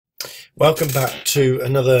Welcome back to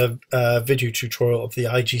another video tutorial of the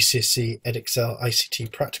IGCSE Edexcel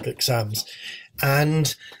ICT practical exams.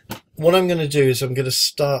 And what I'm going to do is I'm going to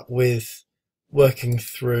start with working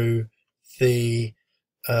through the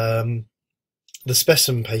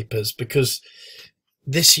specimen papers, because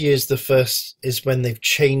this year's the first is when they've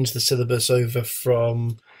changed the syllabus over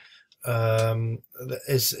from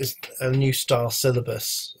is a new style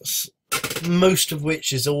syllabus, most of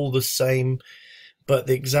which is all the same, but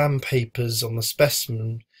the exam papers on the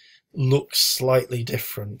specimen look slightly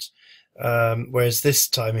different. Whereas this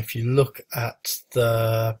time, if you look at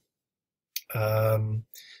the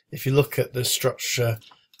structure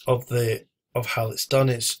of how it's done,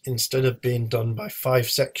 it's, instead of being done by 5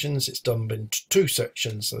 sections, it's done into 2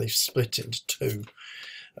 sections. So they've split it into 2,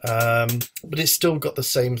 but it's still got the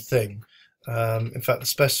same thing. In fact, the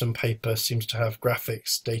specimen paper seems to have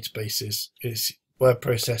graphics, databases, it's word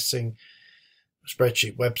processing,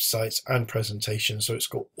 spreadsheet, websites, and presentations. So it's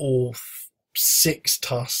got all 6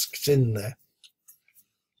 tasks in there.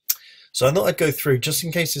 So I thought I'd go through just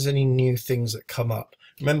in case there's any new things that come up.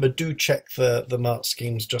 Remember, do check the mark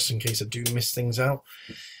schemes just in case I do miss things out.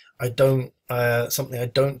 Something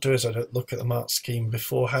I don't do is I don't look at the mark scheme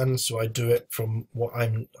beforehand, so I do it from what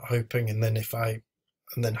I'm hoping, and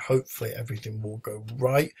then hopefully everything will go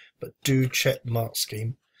right. But do check the mark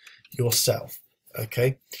scheme yourself.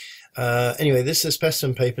 Okay. Anyway, this is a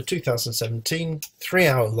specimen paper 2017, 3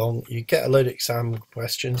 hour long. You get a load of exam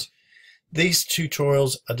questions. These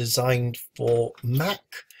tutorials are designed for Mac,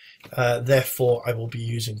 therefore I will be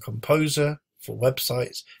using Composer for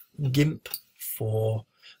websites, GIMP for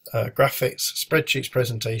graphics, spreadsheets,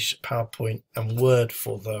 presentation, PowerPoint, and Word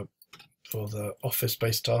for the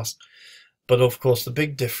office-based tasks. But of course, the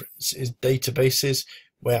big difference is databases,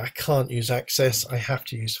 where I can't use Access. I have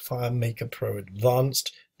to use FileMaker Pro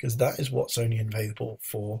Advanced, because that is what's only available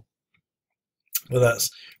for, well,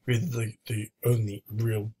 that's really the only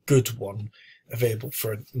real good one available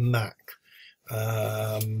for a Mac.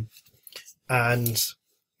 And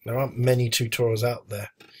there aren't many tutorials out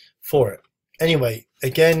there for it. Anyway,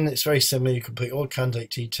 again, it's very similar. You complete all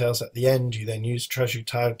candidate details. At the end, you then use Treasury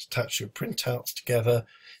tag to attach your printouts together.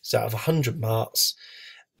 It's out of 100 marks.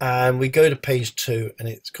 And we go to page 2, and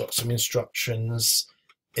it's got some instructions.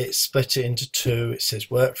 It's split it into 2. It says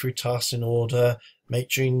work through tasks in order. Make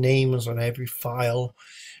sure your name is on every file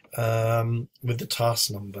with the task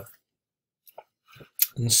number.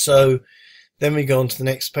 And so then we go on to the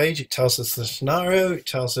next page. It tells us the scenario. It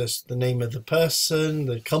tells us the name of the person,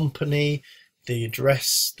 the company, the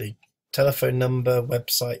address, the telephone number,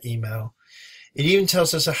 website, email. It even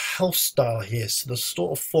tells us a house style here, so the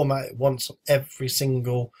sort of format it wants on every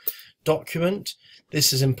single document.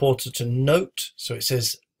 This is important to note. So it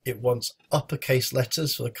says it wants uppercase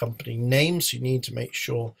letters for the company name, so you need to make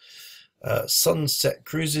sure Sunset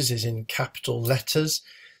Cruises is in capital letters.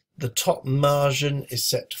 The top margin is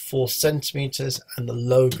set to 4 centimeters, and the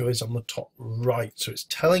logo is on the top right. So it's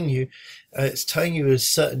telling you a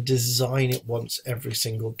certain design it wants every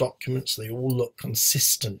single document, so they all look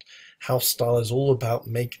consistent. House style is all about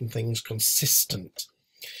making things consistent.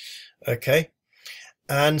 Okay,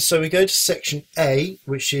 and so we go to section A,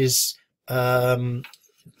 which is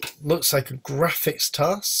looks like a graphics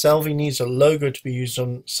task. Selvi needs a logo to be used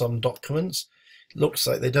on some documents. Looks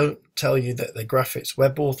like they don't tell you that they're graphics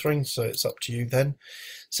web authoring, so it's up to you then.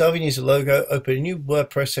 Selvi needs a logo. Open a new word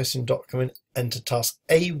processing document. Enter task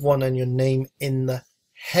A1 and your name in the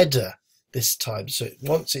header this time. So it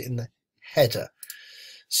wants it in the header.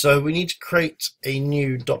 So we need to create a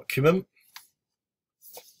new document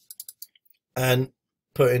and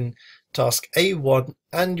put in task A1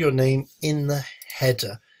 and your name in the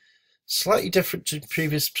header. Slightly different to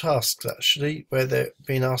previous tasks, actually, where they've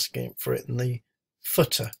been asking for it in the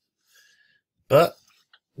footer. But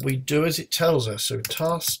we do as it tells us. So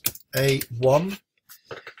task A1,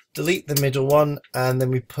 delete the middle one, and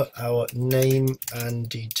then we put our name and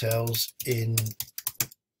details in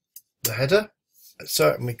the header.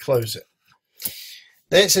 So we close it.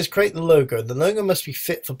 Then it says create the logo. The logo must be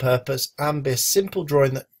fit for purpose and be a simple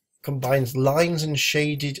drawing that combines lines and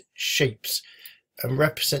shaded shapes and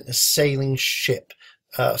represent a sailing ship.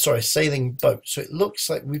 Sailing boat. So it looks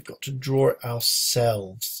like we've got to draw it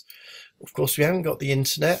ourselves. Of course, we haven't got the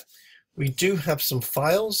internet. We do have some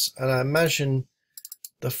files, and I imagine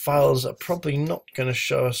the files are probably not going to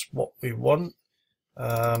show us what we want.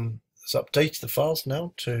 Let's update the files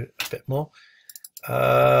now to a bit more.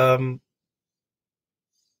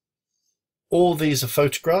 All these are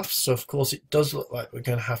photographs, so of course it does look like we're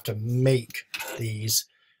going to have to make these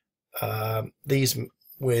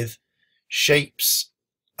with shapes,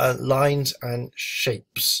 lines and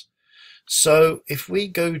shapes. So if we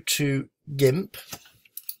go to GIMP,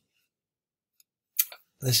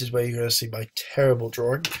 this is where you're going to see my terrible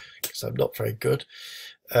drawing because I'm not very good.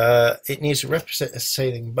 It needs to represent a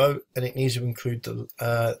sailing boat, and it needs to include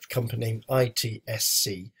the company name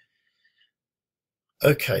ITSC.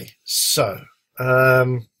 Okay, so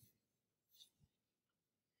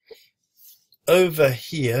over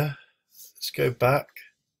here, let's go back,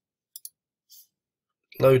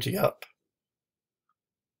 loading up.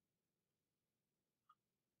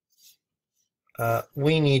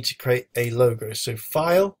 We need to create a logo. So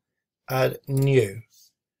File, Add New,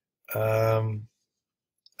 and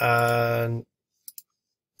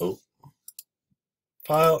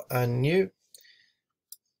File and New.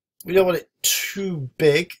 We don't want it too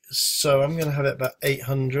big, so I'm going to have it about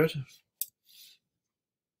 800.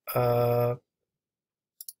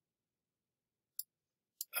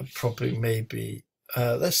 Probably maybe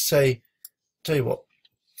let's say, tell you what,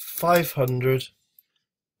 500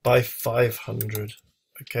 by 500.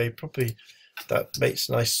 Okay, probably that makes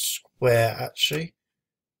a nice square actually.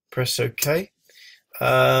 Press OK.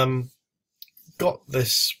 Got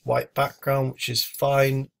this white background, which is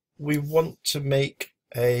fine. We want to make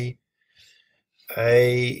what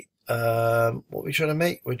are we trying to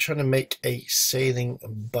make? We're trying to make a sailing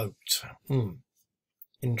boat.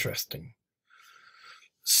 Interesting.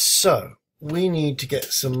 So we need to get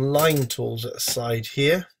some line tools at the side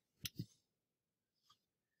here.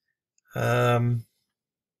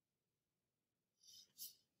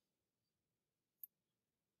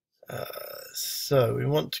 So we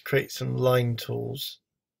want to create some line tools.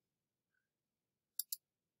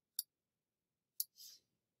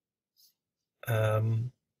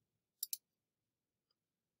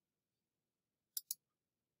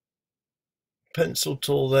 Pencil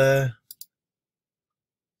tool there,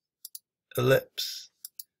 ellipse,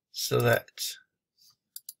 select,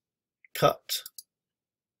 cut,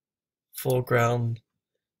 foreground.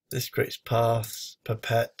 This creates paths,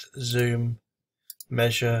 pipette, zoom,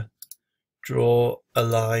 measure, draw,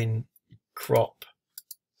 align, crop.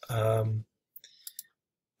 The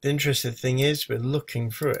interesting thing is we're looking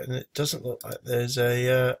through it and it doesn't look like there's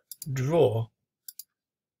a draw.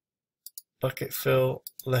 Bucket fill,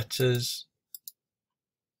 letters,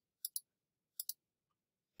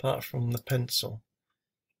 apart from the pencil.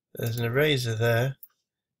 There's an eraser there,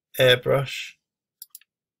 airbrush.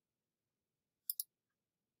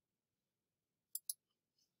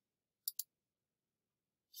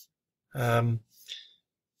 Well,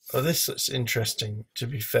 this looks interesting, to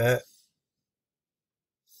be fair.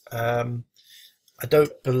 I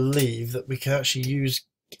don't believe that we can actually use,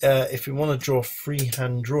 if we want to draw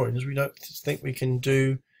freehand drawings, we don't think we can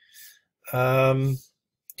do them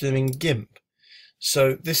in GIMP.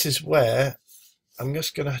 So this is where I'm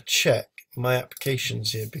just going to check my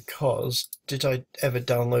applications here, because did I ever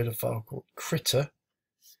download a file called Critter?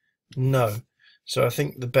 No. So I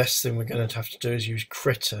think the best thing we're going to have to do is use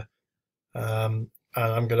Critter. And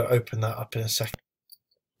I'm going to open that up in a second.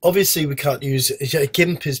 Obviously, we can't use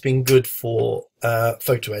GIMP has been good for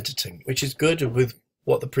photo editing, which is good with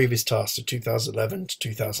what the previous tasks of 2011 to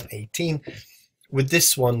 2018. With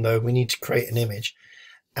this one, though, we need to create an image,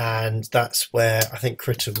 and that's where I think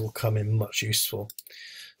Critter will come in much useful.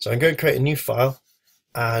 So I'm going to create a new file,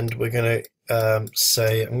 and we're going to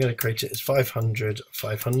say I'm going to create it as 500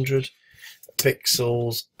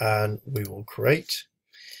 pixels, and we will create.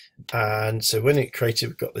 And so when it created,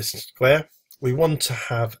 we've got this square. We want to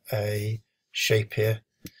have a shape here,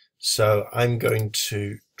 so I'm going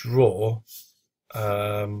to draw.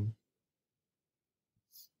 Why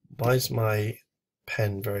is my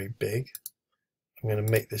pen very big? I'm going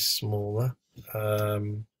to make this smaller. There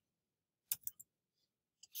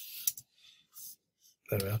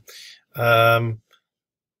we are.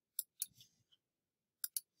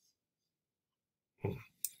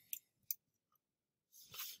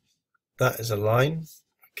 That is a line.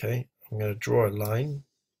 Okay, I'm going to draw a line.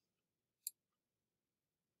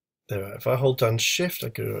 There we are. If I hold down Shift, I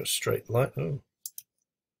can do a straight line. Oh.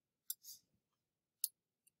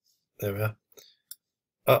 There we are.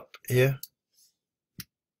 Up here.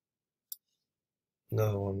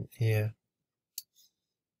 Another one here.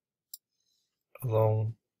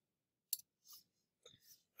 Along.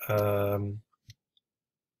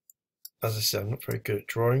 As I said, I'm not very good at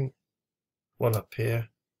drawing. One up here.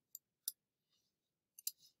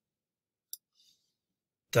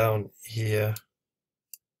 Down here.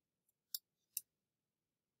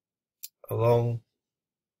 Along.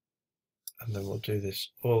 And then we'll do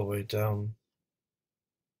this all the way down.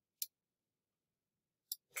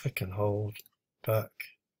 Click and hold. Back.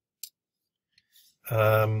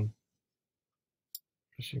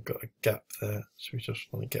 because you've got a gap there, so we just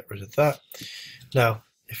want to get rid of that. Now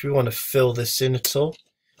if we want to fill this in at all,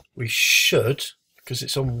 we should, because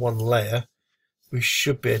it's on one layer, we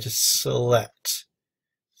should be able to select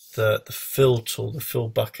the fill tool, the fill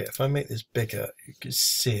bucket. If I make this bigger, you can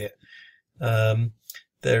see it.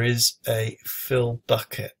 There is a fill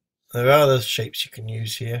bucket. There are other shapes you can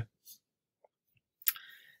use here.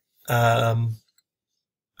 And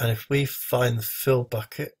if we find the fill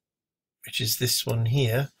bucket, which is this one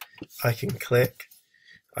here, I can click.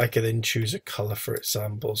 I can then choose a color, for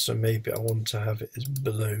example. So maybe I want to have it as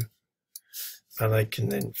blue, and I can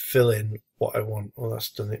then fill in what I want. Well,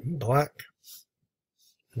 that's done it in black.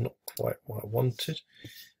 Not quite what I wanted.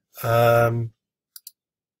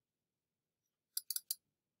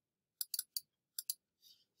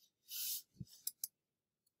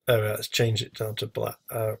 Let's change it down to black,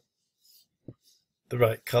 the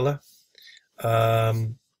right color.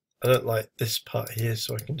 I don't like this part here,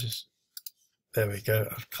 so I can just, there we go,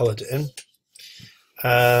 I've colored it in.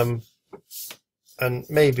 And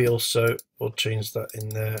maybe also we'll change that in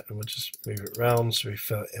there, and we'll just move it around so we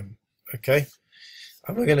fill it in. Okay,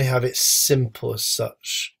 and we're going to have it simple as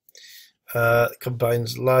such.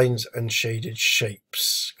 Combines lines and shaded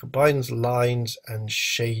shapes. Combines lines and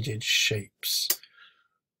shaded shapes.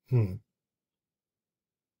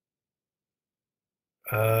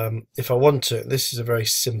 If I want to, this is a very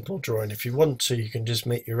simple drawing. If you want to, you can just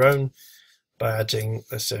make your own by adding,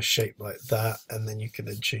 let's say, a shape like that, and then you can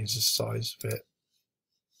then change the size of it.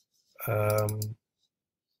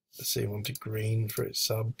 Let's say you want a green, for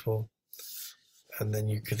example, and then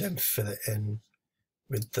you could then fill it in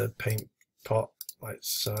with the paint pot like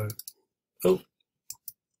so. Oh,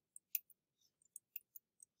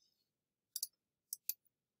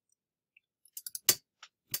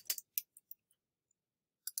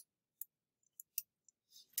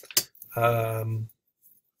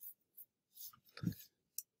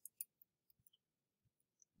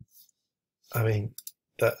 I mean,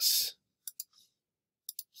 that's,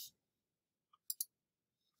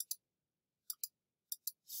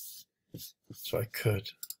 so I could.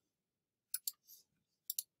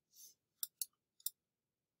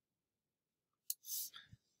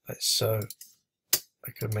 Like so.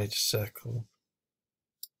 I could have made a circle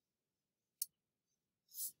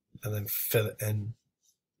and then fill it in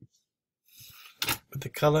with the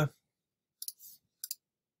colour.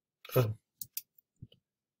 Oh, I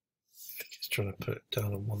think it's trying to put it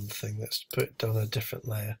down on one thing. Let's put it down on a different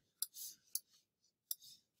layer.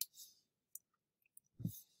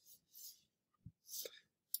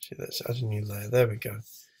 See, let's add a new layer. There we go.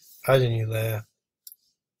 Add a new layer.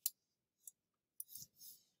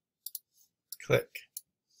 Click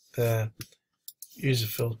there. Use a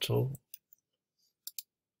fill tool.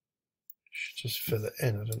 Should just fill it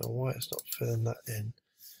in. I don't know why it's not filling that in.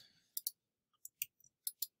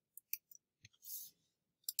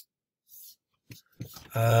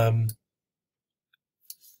 If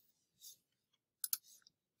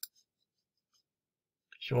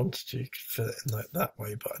you wanted to, you could fill it in like that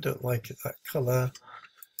way, but I don't like it that colour.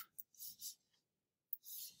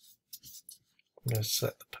 I'm going to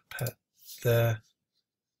select the pipette there,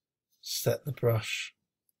 set the brush.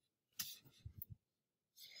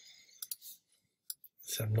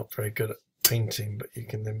 So I'm not very good at painting, but you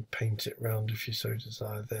can then paint it round if you so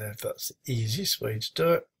desire there, if that's the easiest way to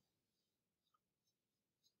do it.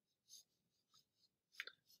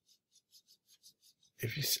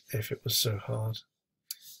 If it was so hard.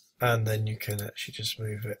 And then you can actually just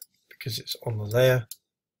move it because it's on the layer.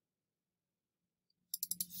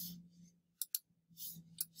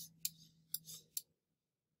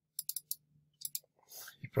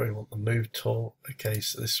 You probably want the move tool. Okay,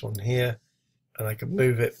 so this one here, and I can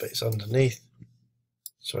move it, but it's underneath.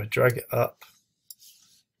 So I drag it up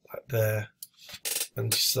like there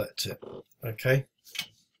and select it. Okay.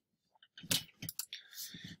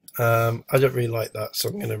 I don't really like that, so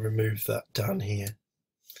I'm going to remove that down here.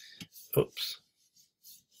 Oops.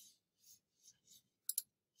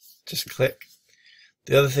 Just click.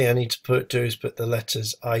 The other thing I need to do is put the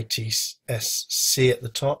letters ITSC at the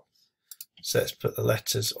top. So let's put the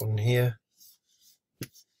letters on here.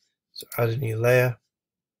 So add a new layer.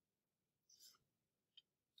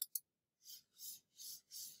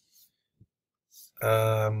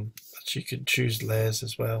 Actually, you can choose layers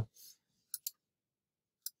as well.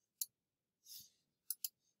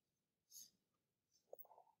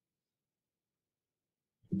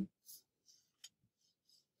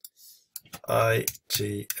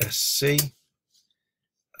 ITSC.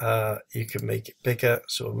 You can make it bigger,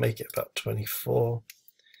 so we'll make it about 24,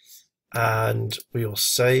 and we will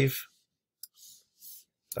save.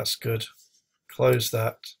 That's good. close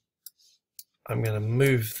that. I'm going to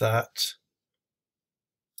move that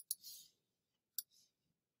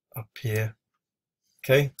up here.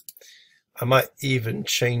 Okay, I might even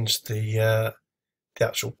change the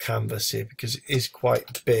actual canvas here because it is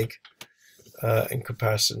quite big in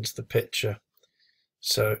comparison to the picture.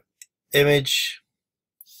 So image,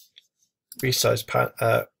 resize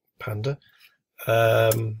panda,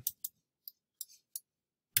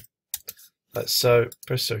 like so.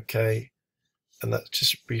 Press OK, and that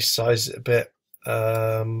just resize it a bit.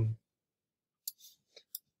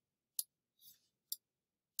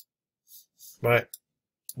 Right,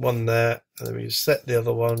 one there, and then we set the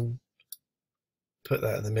other one, put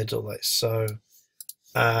that in the middle like so,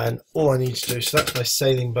 and all I need to do, so that's my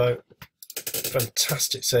sailing boat,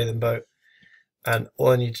 fantastic sailing boat, and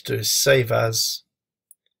all I need to do is save as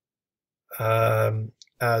ITSC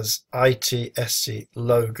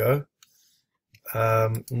logo,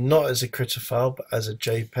 not as a critter file but as a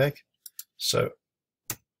JPEG. So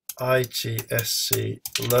ITSC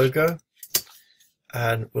logo,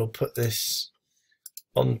 and we'll put this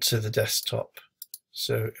onto the desktop.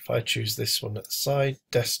 So if I choose this one at the side,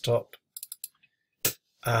 desktop,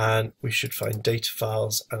 and we should find data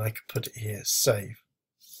files, and I can put it here, save,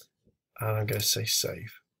 and I'm going to say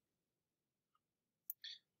save.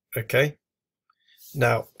 Okay,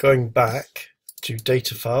 now going back to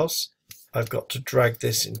data files, I've got to drag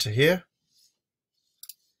this into here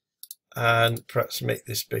and perhaps make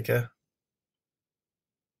this bigger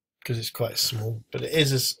because it's quite small, but it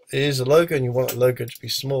is a logo, and you want a logo to be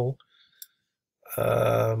small,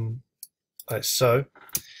 like so,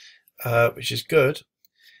 which is good.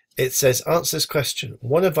 It says answer this question: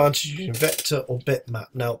 one advantage using vector or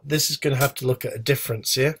bitmap. Now this is going to have to look at a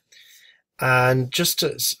difference here, and just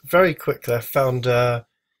to, very quickly, I found a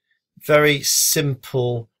very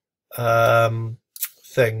simple thing.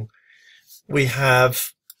 We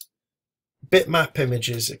have bitmap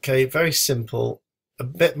images. Okay, very simple. A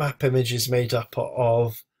bitmap image is made up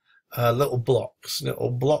of little blocks.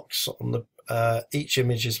 On the each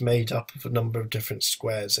image is made up of a number of different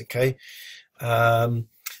squares. Okay, and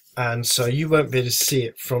so you won't be able to see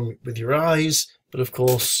it with your eyes, but of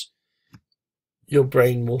course your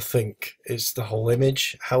brain will think it's the whole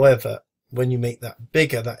image. However, when you make that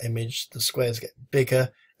bigger, that image, the squares get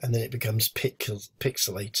bigger, and then it becomes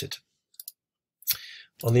pixelated.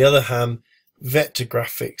 On the other hand, vector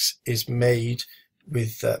graphics is made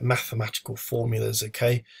with mathematical formulas.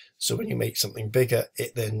 Okay, so when you make something bigger,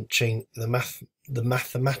 it then change the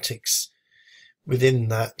mathematics within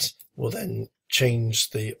that will then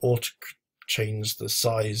change the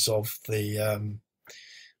size of the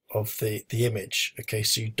image. Okay,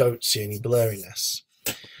 so you don't see any blurriness.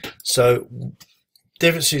 So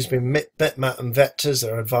differences between bitmap and vectors.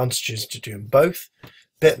 There are advantages to doing both.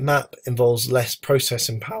 Bitmap involves less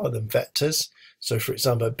processing power than vectors. So for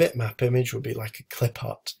example, a bitmap image would be like a clip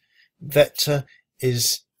art. Vector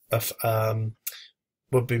is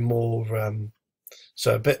would be more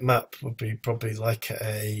so a bitmap would be probably like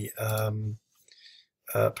a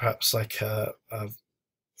perhaps like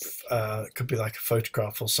could be like a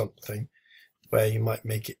photograph or something, where you might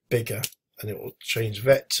make it bigger and it will change.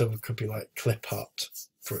 Vector could be like clip art,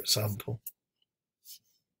 for example.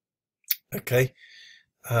 Okay,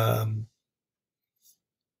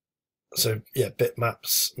 so yeah,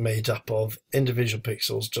 bitmaps made up of individual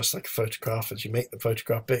pixels, just like a photograph. As you make the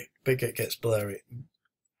photograph bigger, it gets blurry.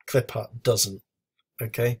 Clip art doesn't.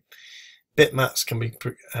 Okay, bitmaps can be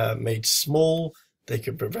made small. They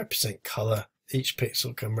can represent color. Each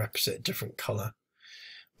pixel can represent a different color.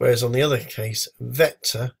 Whereas on the other case,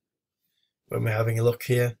 vector, when we're having a look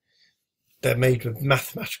here, they're made with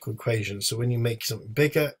mathematical equations. So when you make something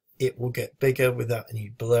bigger, it will get bigger without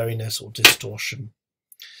any blurriness or distortion.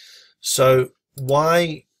 So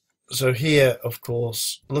here, of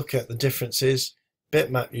course, look at the differences.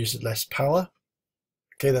 Bitmap uses less power.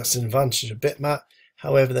 Okay, that's an advantage of bitmap.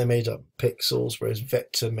 However, they're made up of pixels, whereas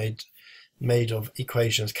vector made of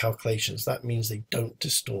equations, calculations. That means they don't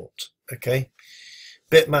distort. Okay,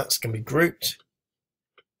 bitmaps can be grouped.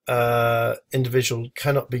 Individual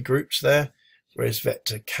cannot be grouped there, whereas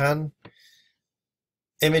vector can.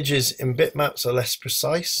 Images in bitmaps are less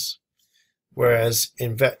precise, whereas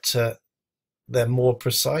in vector they're more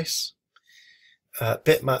precise.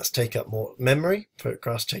 Bitmaps take up more memory,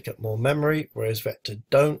 photographs take up more memory, whereas vector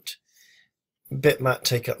don't. Bitmap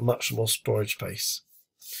take up much more storage space.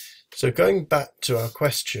 So going back to our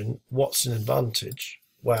question, what's an advantage?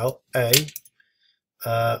 Well,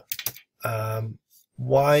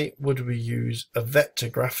 why would we use a vector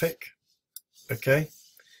graphic? Okay,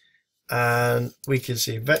 and we can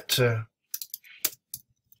see vector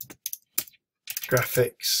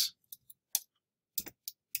graphics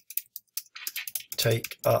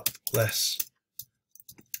take up less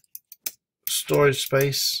storage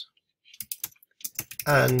space,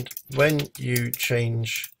 and when you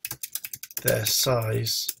change their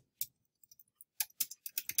size,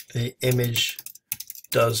 the image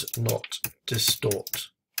does not distort,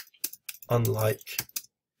 unlike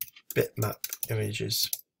bitmap images.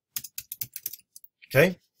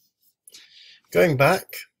 Okay, going back,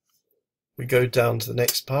 we go down to the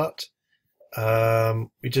next part.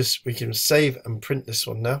 We can save and print this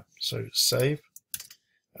one now. So save,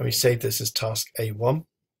 and we save this as task A1.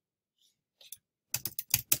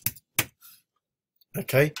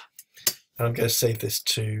 Okay, and I'm going to save this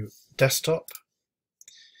to desktop.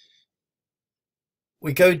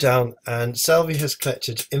 We go down and Salvi has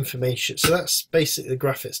collected information. So that's basically the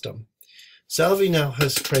graphics done. Salvi now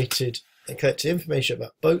has collected information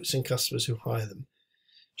about boats and customers who hire them.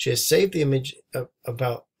 She has saved the image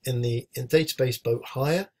about in database boat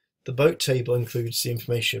hire. The boat table includes the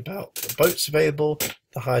information about the boats available.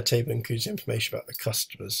 The hire table includes information about the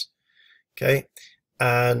customers. Okay,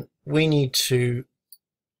 and we need to,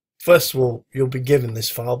 first of all, you'll be given this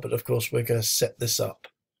file, but of course we're going to set this up.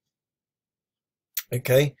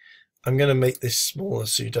 Okay, I'm going to make this smaller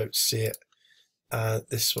so you don't see it.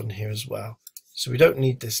 This one here as well. So we don't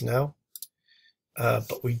need this now,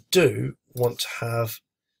 but we do want to have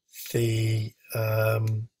the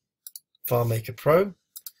FileMaker Pro,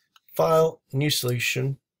 File, New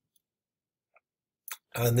Solution,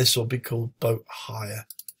 and this will be called Boat Hire.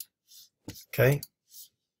 Okay.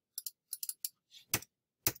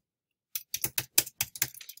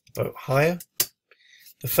 Boat Hire.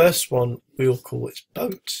 The first one we will call it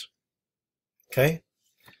boat. Okay,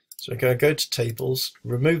 so we're going to go to tables,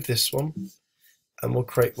 remove this one, and we'll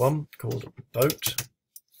create one called boat.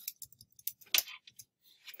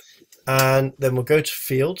 And then we'll go to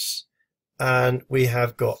fields, and we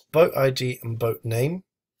have got boat ID and boat name.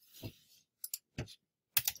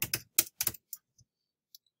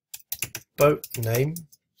 Boat name,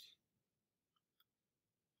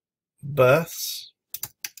 berths,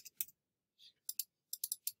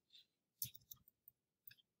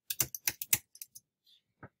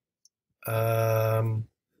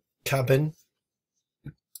 cabin,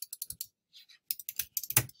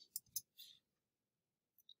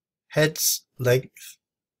 heads, length,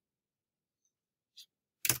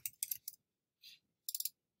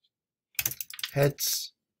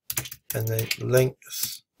 heads, and then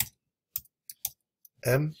length,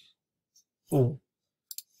 M. Oh,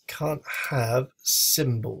 can't have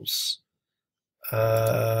symbols.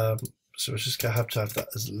 So we're just going to have that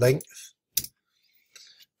as length.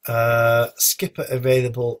 Skipper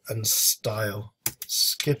available and style.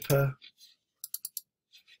 Skipper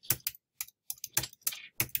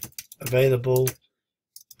available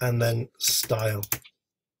and then style.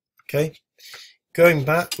 Okay, going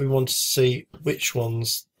back, we want to see which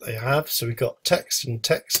ones they have. So we've got text and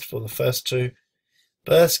text for the first two.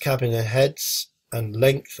 Berths, cabin and heads and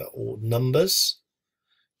length are all numbers.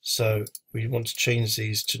 So we want to change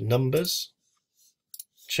these to numbers.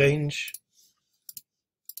 Change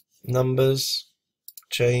numbers,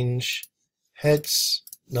 change heads,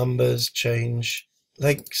 numbers, change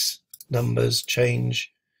lengths, numbers,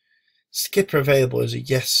 change. Skipper available is a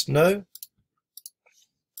yes, no.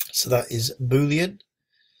 So that is Boolean.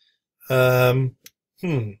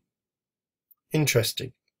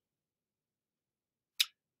 Interesting.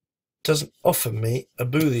 Doesn't offer me a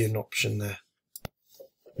Boolean option there.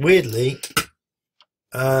 Weirdly,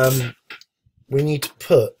 we need to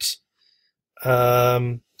put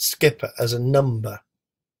skipper as a number.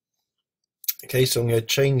 Okay, so I'm going to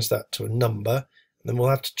change that to a number, and then we'll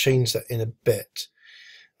have to change that in a bit.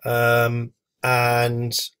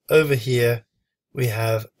 And over here we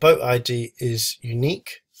have boat ID is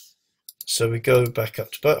unique. So we go back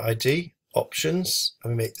up to boat ID, options,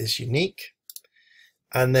 and we make this unique.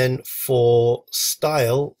 And then for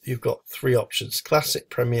style, you've got three options: Classic,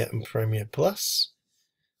 Premier, and Premier Plus.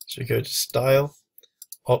 So we go to style,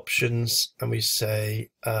 options, and we say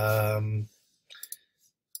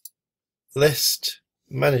list,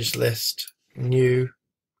 manage list, new.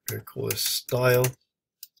 We'll call this style.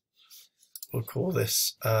 We'll call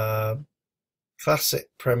this Classic,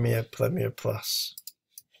 Premier, Premier Plus.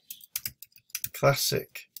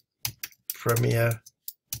 Classic, Premier,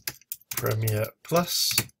 Premier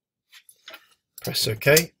Plus. Press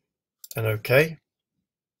OK and OK.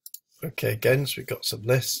 OK again, so we've got some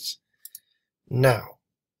lists. Now,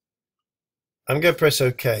 I'm going to press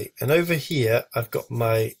OK, and over here I've got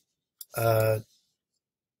my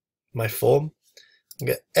my form. I'm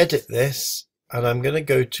going to edit this, and I'm going to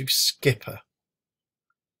go to Skipper.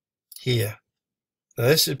 here. Now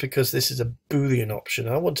this is because this is a Boolean option.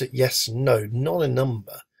 I want it yes and no, not a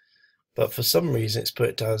number. But for some reason it's put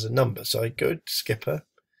it down as a number. So I go to Skipper,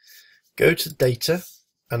 go to Data,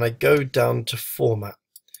 and I go down to Format.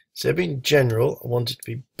 So in general, I want it to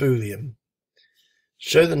be Boolean.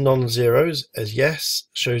 Show the non-zeros as yes,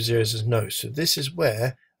 show zeros as no. So this is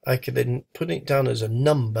where I can then put it down as a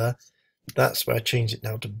number. That's where I change it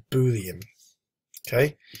now to Boolean.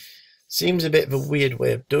 Okay, seems a bit of a weird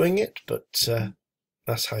way of doing it, but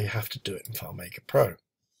that's how you have to do it in FileMaker Pro.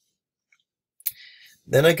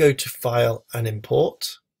 Then I go to File and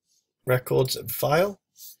Import, Records and File.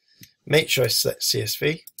 Make sure I select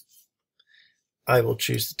CSV. I will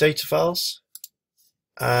choose the data files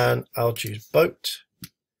and I'll choose boat.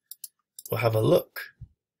 We'll have a look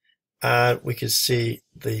and we can see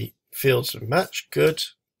the fields match. Good.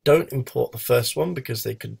 Don't import the first one because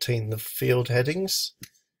they contain the field headings.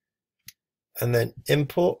 And then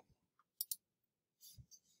import.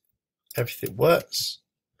 Everything works.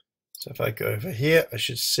 So if I go over here, I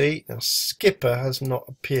should see now Skipper has not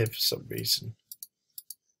appeared for some reason.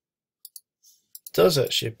 It does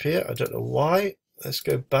actually appear. I don't know why. Let's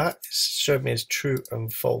go back. It's showing me as true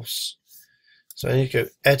and false. So I need to go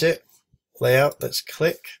edit, layout. Let's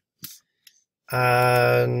click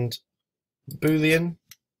and Boolean.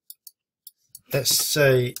 Let's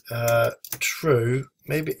say true.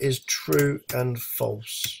 Maybe it is true and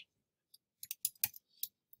false.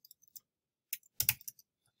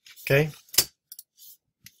 Okay.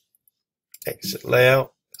 Exit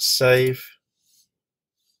layout. Save.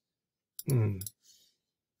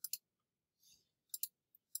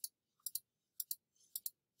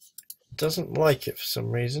 Doesn't like it for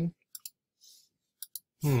some reason.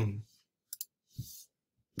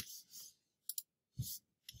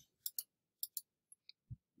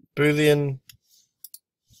 Boolean.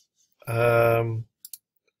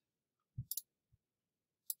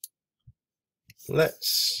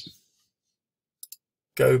 Let's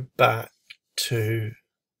go back to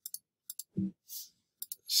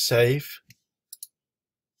save.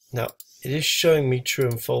 Now it is showing me true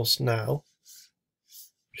and false now,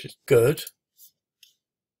 which is good.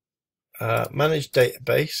 Manage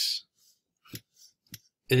database.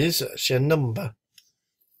 It is actually a number.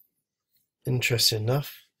 Interesting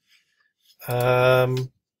enough.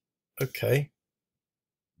 Okay,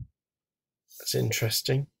 that's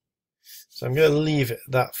interesting. So I'm going to leave it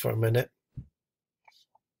at that for a minute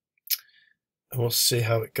and we'll see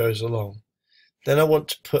how it goes along. Then I want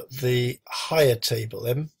to put the hire table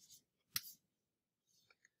in.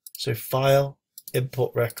 So File,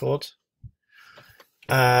 Import Record,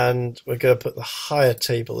 and we're going to put the hire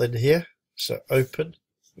table in here. So open,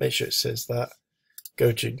 make sure it says that.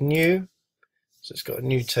 Go to New, so it's got a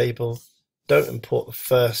new table. Don't import the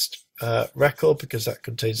first record because that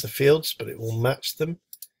contains the fields, but it will match them.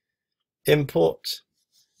 Import,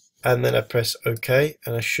 and then I press OK,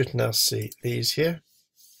 and I should now see these here,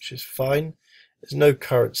 which is fine. There's no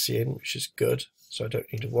currency in, which is good, so I don't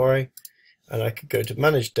need to worry. And I could go to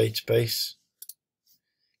Manage Database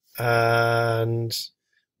and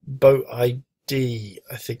boat ID.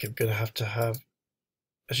 I think I'm going to have,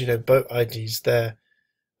 as you know, boat IDs there.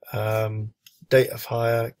 Date of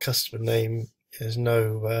hire, customer name. There's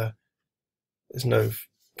no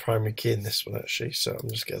primary key in this one actually, so I'm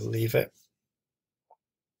just going to leave it.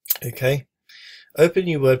 Okay. Open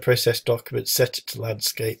new word process document, set it to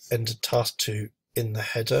landscape, enter task 2 in the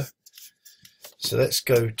header. So let's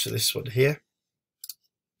go to this one here.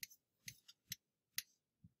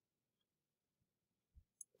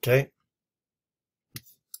 Okay.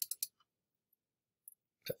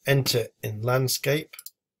 So enter in landscape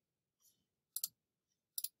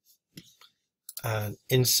and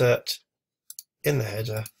insert in the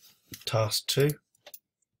header task 2.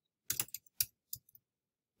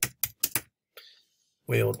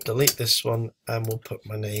 We'll delete this one and we'll put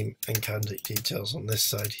my name and candidate details on this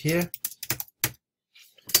side here.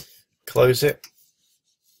 Close it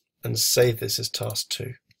and save this as task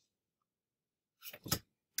 2.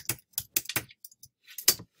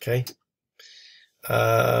 Okay.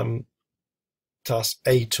 Task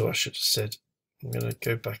A2 I should have said. I'm going to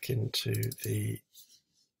go back into the,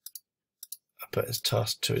 I put it as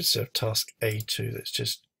task 2 instead of task A2. That's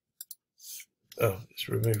just, oh, it's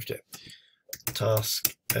removed it.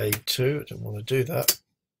 Task A2, I don't want to do that,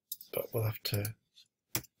 but we'll have to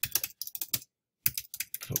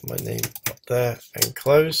put my name up there and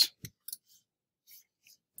close.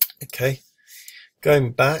 Okay,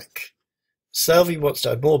 going back, Salvi wants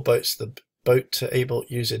to add more boats to the boat table,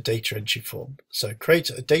 use a data entry form. So create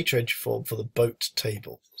a data entry form for the boat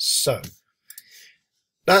table. So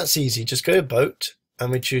that's easy, just go to boat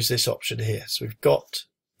and we choose this option here. So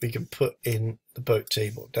we can put in the boat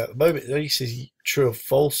table. Now at the moment it only says true or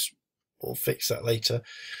false. We'll fix that later.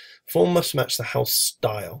 Form must match the house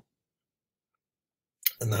style.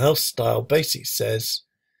 And the house style basically says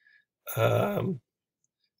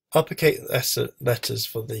uppercase letters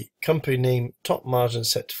for the company name, top margin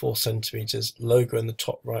set to 4 centimeters, logo in the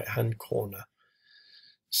top right hand corner.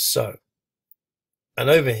 So, and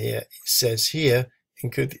over here it says here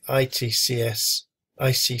include the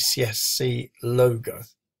ICCSC logo.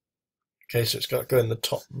 Okay, so it's got to go in the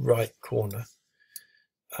top right corner.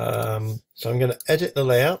 So I'm going to edit the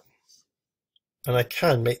layout, and I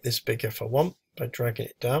can make this bigger if I want by dragging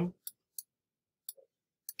it down.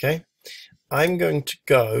 Okay, I'm going to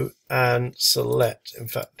go and select, in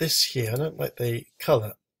fact this here, I don't like the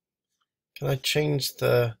color. Can I change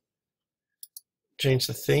the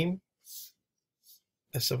theme?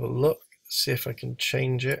 Let's have a look, see if I can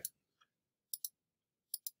change it.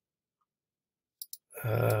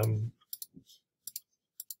 Let's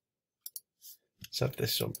have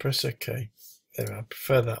this one, press OK. There, I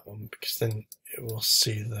prefer that one because then it will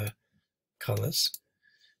see the colors.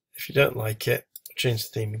 If you don't like it, change the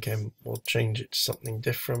theme again, we'll change it to something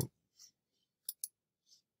different.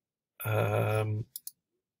 Let's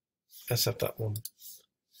have that one.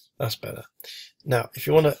 That's better. Now, if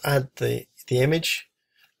you want to add the image,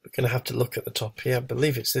 we're going to have to look at the top here. I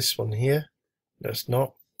believe it's this one here. No, it's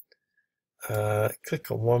not.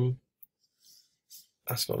 Click on one.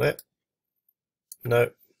 That's not it.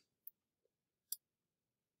 No.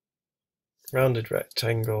 Rounded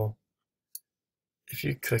rectangle. If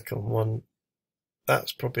you click on one,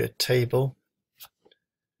 that's probably a table.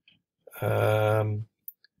 So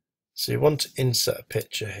you want to insert a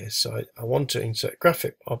picture here. So I want to insert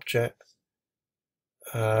graphic object,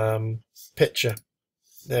 picture.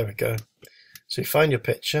 There we go. So you find your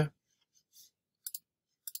picture,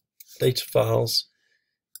 data files,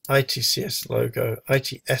 ITCS logo,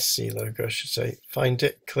 ITSC logo, I should say. Find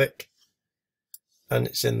it, click, and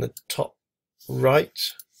it's in the top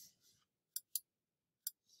right.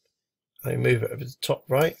 I move it over to the top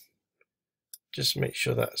right. Just make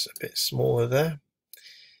sure that's a bit smaller there.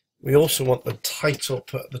 We also want the title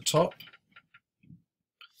put at the top.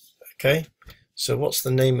 Okay, so what's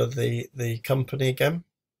the name of the company again?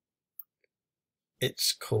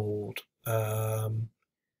 It's called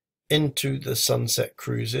Into the Sunset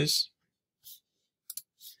Cruises.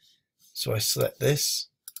 So I select this.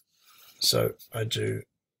 So I do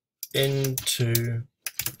Into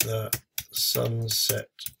the Sunset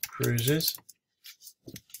Cruises.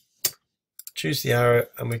 Choose the arrow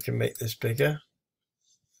and we can make this bigger.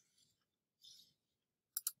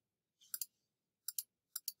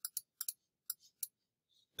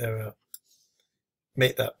 There we are.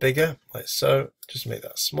 Make that bigger, like so. Just make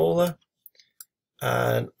that smaller.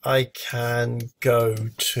 And I can go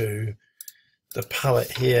to the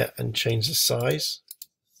palette here and change the size.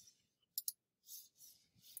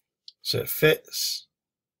 So it fits.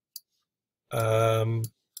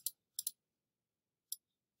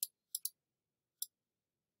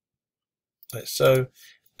 Like so.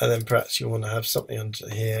 And then perhaps you want to have something under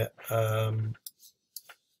here.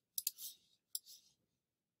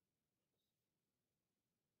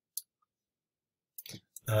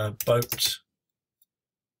 Boat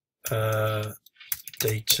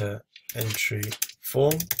data entry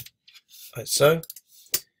form, like so.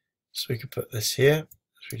 So we could put this here.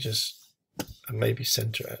 So we just maybe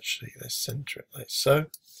center it actually. Let's center it like so.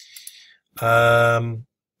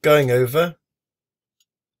 Going over.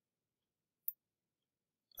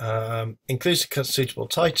 Includes a suitable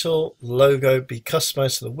title, logo, be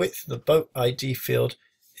customized so the width of the boat ID field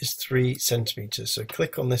is 3 centimeters. So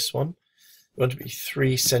click on this one. We want to be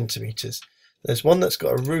 3 centimeters. There's one that's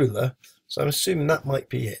got a ruler, so I'm assuming that might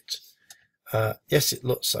be it. Yes, it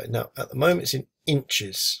looks like. Now, at the moment, it's in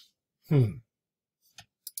inches. But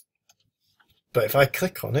if I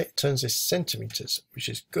click on it, it turns this centimeters, which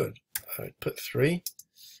is good. I put 3,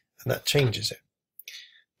 and that changes it.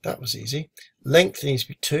 That was easy. Length needs to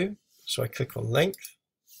be 2, so I click on length.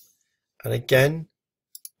 And again,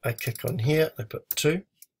 I click on here, I put 2,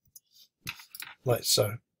 like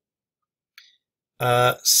so.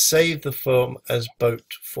 Save the form as boat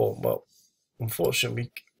form. Well,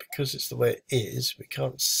 unfortunately, because it's the way it is, we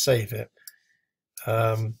can't save it.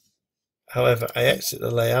 However, I exit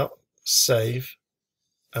the layout, save,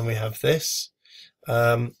 and we have this.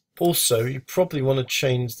 Also, you probably want to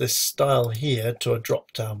change this style here to a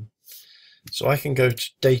drop down. So I can go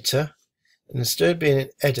to data, and instead of being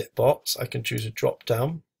an edit box, I can choose a drop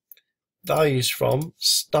down. Values from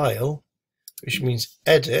style, which means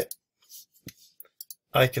edit,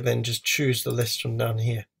 I can then just choose the list from down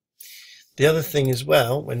here. The other thing as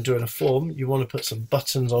well, when doing a form, you want to put some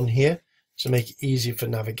buttons on here to make it easy for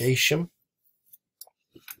navigation.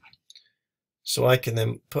 So I can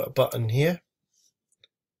then put a button here.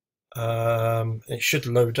 It should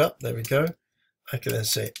load up. There we go. I can then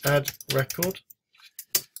say add record,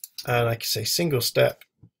 and I can say single step,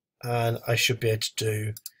 and I should be able to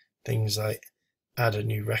do things like add a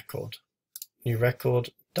new record. New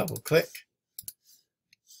record, double click.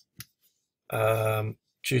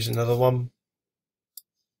 Choose another one,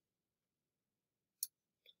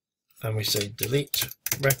 and we say delete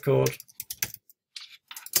record,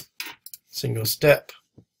 single step,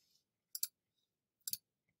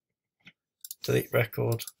 delete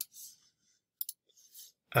record,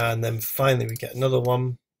 and then finally we get another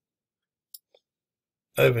one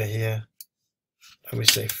over here, and we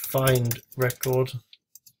say find record,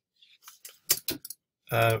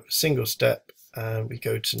 single step, and we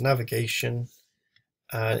go to navigation,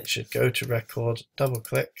 and it should go to record, double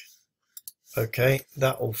click. Okay,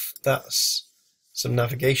 that's some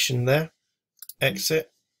navigation there.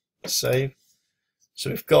 Exit, save. So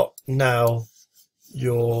we've got now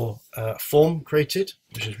your form created,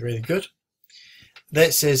 which is really good. Then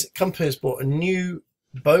it says company has bought a new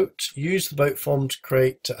boat. Use the boat form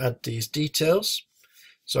to add these details.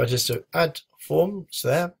 So I just do add forms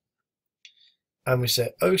there, and we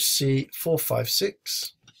say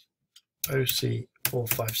OC456,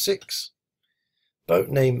 OC456, boat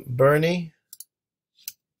name Bernie,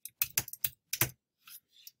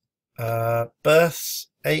 births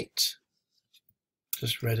 8,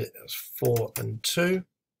 just read it as 4 and 2,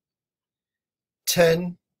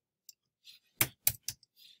 10,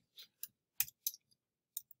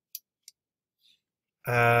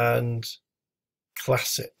 and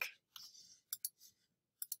classic.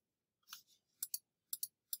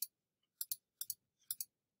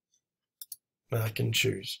 And I can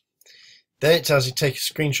choose. Then it tells you take a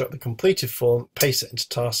screenshot of the completed form, paste it into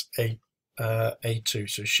task A2.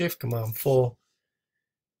 So Shift Command 4.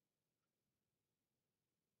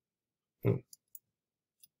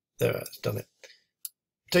 There, it's done it.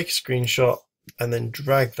 Take a screenshot and then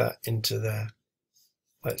drag that into there,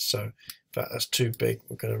 like so. In fact, that's too big.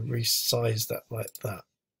 We're going to resize that like that.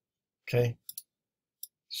 Okay,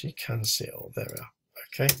 so you can see it all there.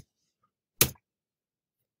 Okay.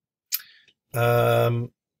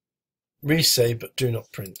 Resave, but do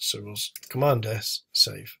not print. So we'll Command S,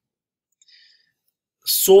 save.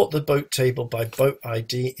 Sort the boat table by boat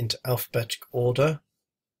ID into alphabetic order.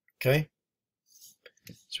 Okay.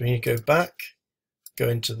 So when you go back, go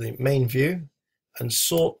into the main view and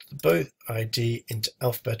sort the boat ID into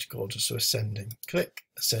alphabetical order. So ascending. Click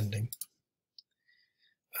ascending.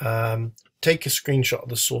 Take a screenshot of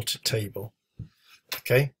the sorted table.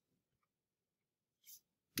 Okay.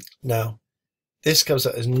 Now, this comes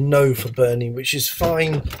out as no for Bernie, which is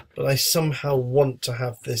fine, but I somehow want to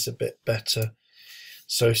have this a bit better.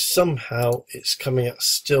 So somehow it's coming out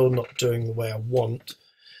still not doing the way I want.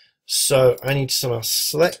 So I need to somehow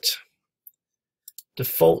select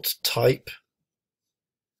default type.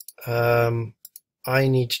 I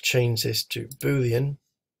need to change this to Boolean.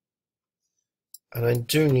 And I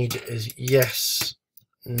do need it as yes,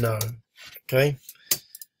 no. Okay.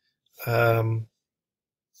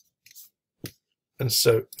 And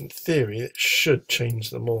so in theory it should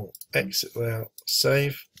change them all. Exit layout,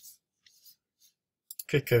 save.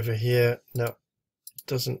 Click over here. Now it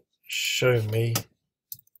doesn't show me.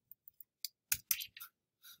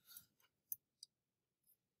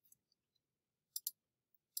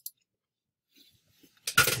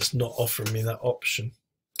 It's not offering me that option.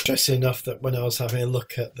 Interesting enough that when I was having a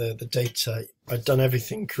look at the data, I'd done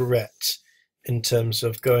everything correct in terms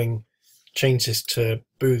of change this to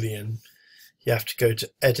Boolean. You have to go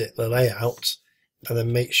to edit the layout and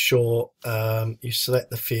then make sure you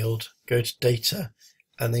select the field, go to data,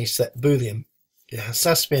 and then you select Boolean. It has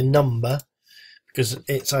to be a number because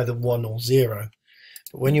it's either 1 or 0.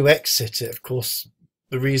 But when you exit it, of course,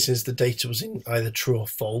 the reason is the data was in either true or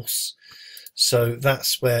false. So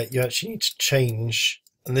that's where you actually need to change,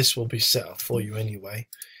 and this will be set up for you anyway.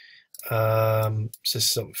 So this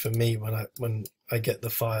is something for me when I get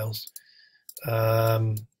the files.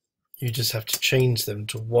 You just have to change them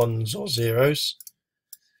to 1s or 0s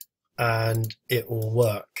and it will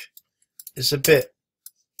work. It's a bit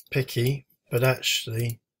picky, but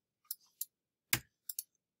actually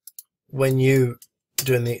when you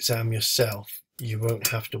doing the exam yourself, you won't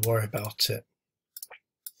have to worry about it.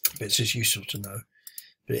 But it's just useful to know.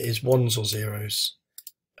 But it is 1s or 0s.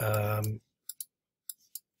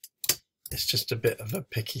 It's just a bit of a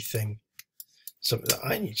picky thing. Something that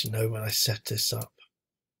I need to know when I set this up.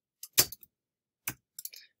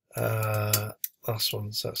 Last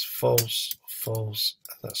one, so that's false, false,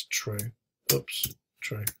 and that's true. Oops,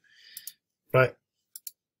 true. Right.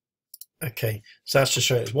 Okay, so that's just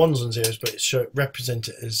showing it's ones and zeros, but it's represent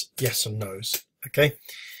it as yes and no's. Okay,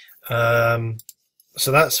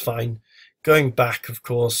 so that's fine. Going back, of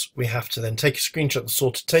course, we have to then take a screenshot of the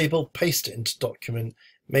sorted table, paste it into document,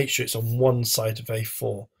 make sure it's on one side of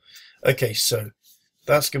A4. Okay, so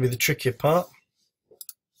that's going to be the trickier part.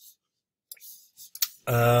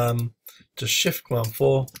 Just Shift Command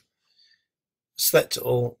 4, select it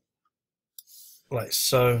all like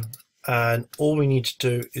so, and all we need to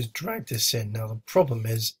do is drag this in. Now the problem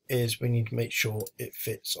is we need to make sure it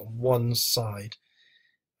fits on one side,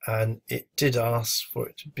 and it did ask for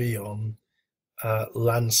it to be on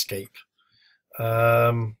landscape.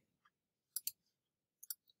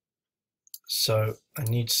 So I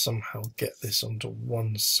need to somehow get this onto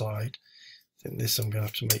one side. I think this I'm going to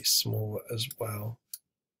have to make smaller as well.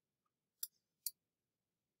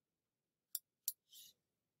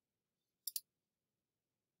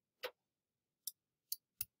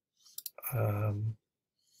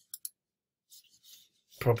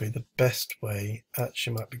 Probably the best way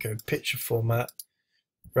actually might be go picture format,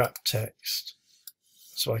 wrap text,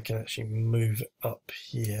 so I can actually move it up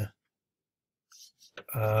here.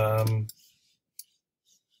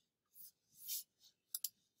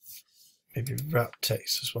 Maybe wrap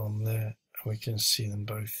text as well on there, and we can see them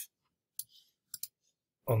both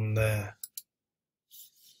on there.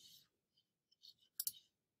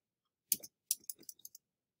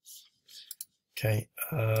 Okay,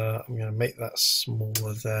 I'm going to make that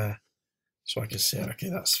smaller there so I can see it. Okay,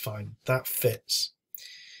 that's fine. That fits.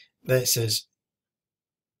 Then it says,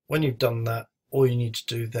 when you've done that, all you need to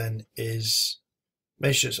do then is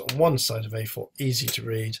make sure it's on one side of A4, easy to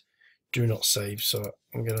read, do not save. So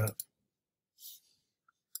I'm going to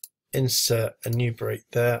insert a new break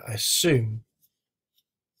there. I assume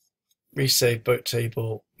resave boat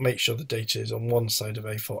table, make sure the data is on one side of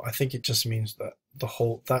A4. I think it just means that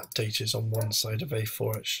that data is on one side of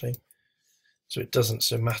A4 actually, so it doesn't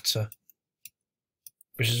so matter,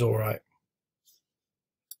 which is all right,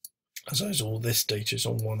 as long as all this data is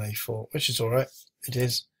on one A4, which is all right. It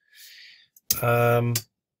is. Selvi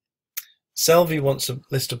wants a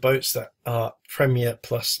list of boats that are Premier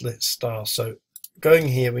plus lit style. So going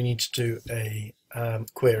here, we need to do a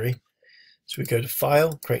query. So we go to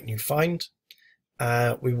File, Create New Find.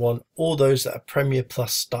 We want all those that are Premier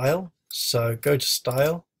plus style. So go to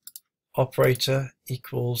Style, Operator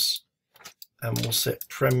equals, and we'll set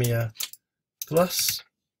Premier plus.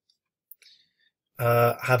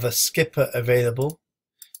 Have a skipper available.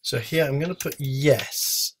 So here I'm going to put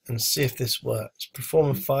yes and see if this works. Perform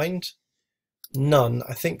a find. None.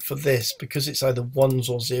 I think for this, because it's either ones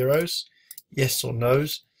or zeros, yes or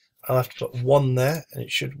no's, I'll have to put one there and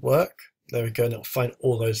it should work. There we go, and it'll find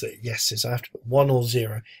all those that are yeses. I have to put 1 or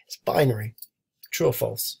 0. It's binary, true or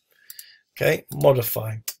false. Okay,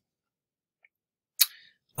 modify.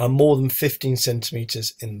 Are more than 15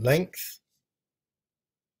 centimeters in length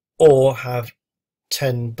or have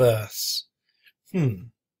 10 berths.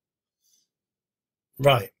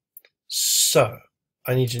 Right, so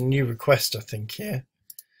I need a new request, I think, here.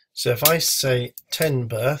 So if I say 10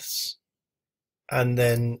 berths and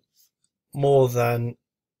then more than,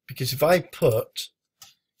 because if I put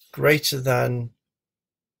greater than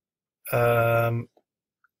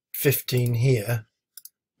 15 here,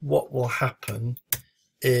 what will happen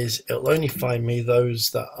is it'll only find me those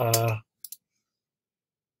that are,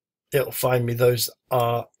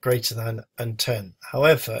 greater than and 10.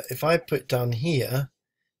 However, if I put down here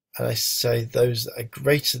and I say those that are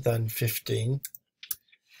greater than 15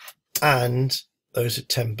 and those at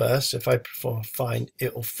 10 berths, if I perform a find,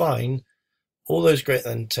 it will find all those greater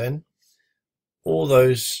than 10, all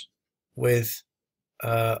those with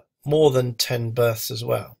more than 10 berths as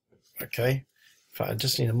well. Okay, in fact, I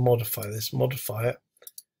just need to modify this. Modify it.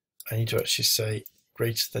 I need to actually say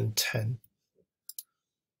greater than 10.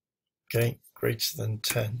 Okay, greater than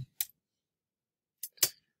 10.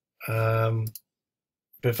 But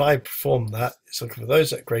if I perform that, it's looking for those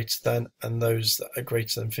that are greater than and those that are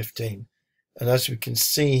greater than 15. And as we can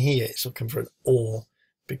see here, it's looking for an or,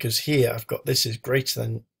 because here I've got this is greater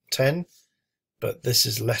than 10, but this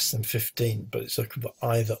is less than 15, but it's looking for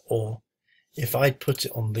either or. If I put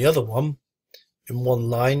it on the other one in one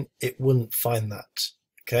line, it wouldn't find that.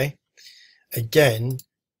 Okay. Again,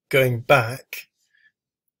 going back,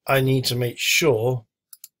 I need to make sure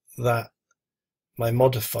that my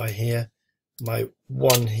modify here, my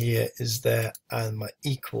 1 here is there, and my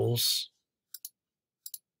equals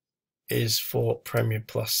is for Premier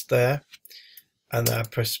Plus there. And then I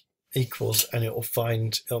press equals, and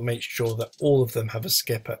it'll make sure that all of them have a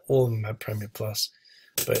skipper, all of them have Premier Plus,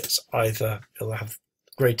 but it's either it'll have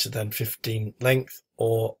greater than 15 length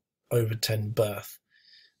or over 10 berth.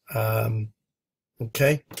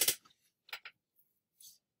 Okay.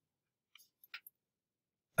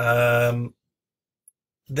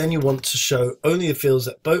 Then you want to show only the fields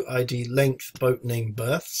that boat ID, length, boat name,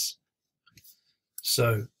 berths.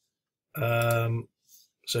 So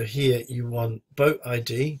so here you want boat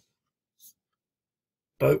ID,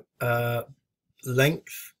 boat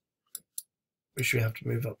length, which we have to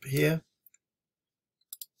move up here,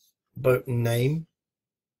 boat name,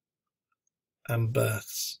 and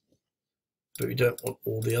berths. But we don't want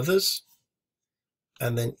all the others.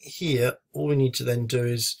 And then here, all we need to then do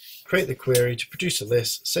is create the query to produce a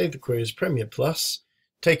list, save the query as Premier Plus,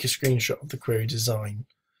 take a screenshot of the query design.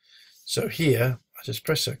 So here, I just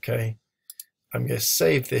press OK. I'm going to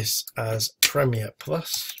save this as Premier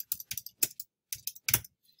Plus,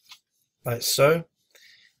 like so.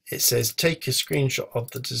 It says take a screenshot of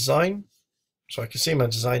the design, so I can see my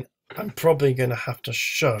design. I'm probably going to have to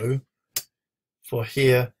show for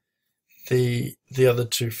here the other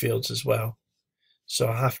two fields as well. So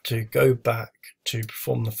I have to go back to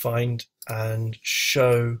perform the find and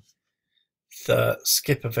show the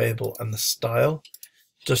skip available and the style,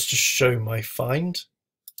 just to show my find.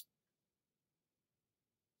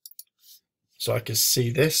 So I can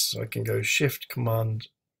see this, so I can go Shift Command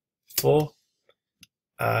 4,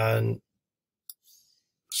 and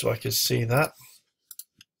so I can see that.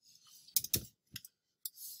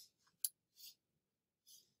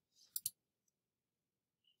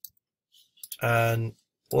 And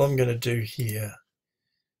all I'm going to do here,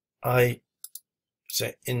 I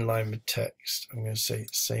say inline with text. I'm going to say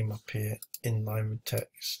same up here, inline with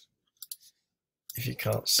text, if you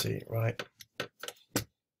can't see it, right?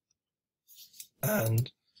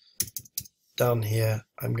 And down here,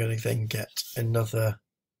 I'm going to then get another,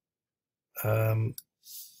 where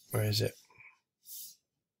is it?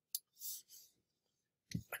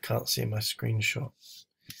 I can't see my screenshot.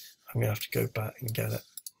 I'm going to have to go back and get it.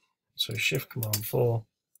 So Shift Command 4,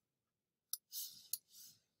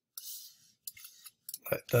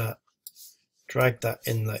 like that, drag that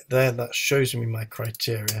in like there. That shows me my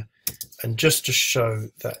criteria, and just to show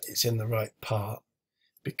that it's in the right part,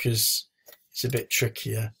 because it's a bit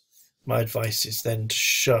trickier, my advice is then to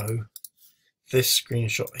show this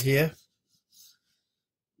screenshot here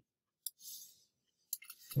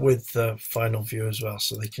with the final view as well,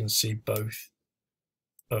 so they can see both.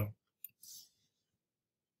 Oh.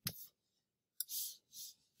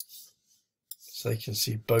 So they can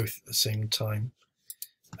see both at the same time,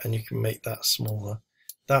 and you can make that smaller.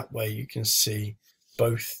 That way you can see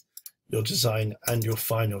both your design and your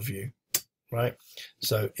final view, right?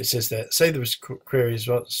 So it says there, save the query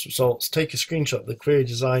results, take a screenshot of the query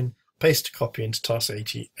design, paste a copy into task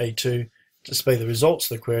A2, display the results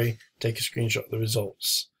of the query, take a screenshot of the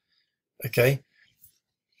results. Okay,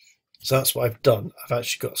 so that's what I've done. I've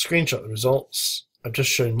actually got a screenshot of the results. I've just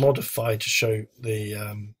shown modify to show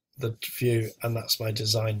the view, and that's my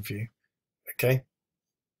design view. Okay,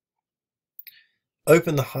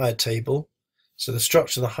 open the hire table. So the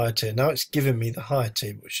structure of the hire table, now it's given me the hire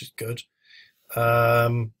table, which is good.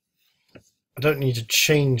 I don't need to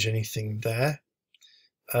change anything there,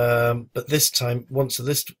 but this time wants to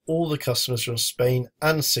list all the customers from Spain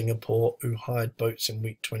and Singapore who hired boats in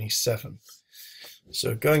week 27.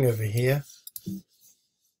 So going over here,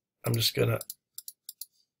 I'm just going to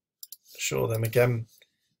show them again.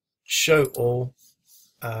 Show all.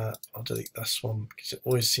 I'll delete this one because it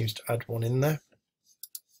always seems to add one in there.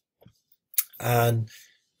 And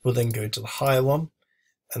we'll then go to the higher one.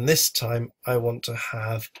 And this time I want to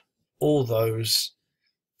have all those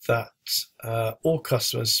that all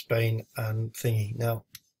customers, Spain and thingy. Now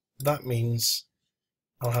that means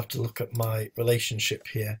I'll have to look at my relationship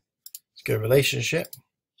here. Let's go relationship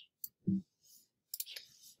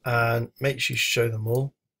and make sure you show them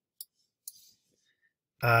all.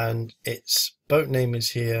 And its boat name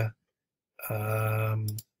is here.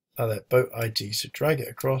 Boat ID, so drag it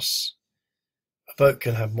across. A boat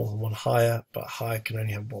can have more than one hire, but a hire can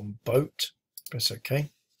only have one boat. Press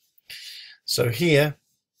OK. So here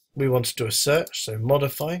we want to do a search, so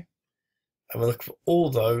modify, and we'll look for all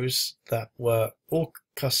those that were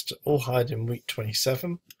all hired in week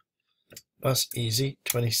 27. That's easy,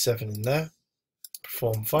 27 in there.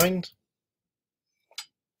 Perform find.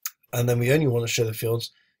 And then we only want to show the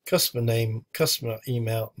fields customer name, customer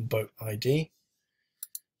email, and boat ID.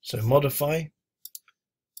 So modify,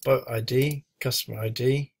 boat ID, customer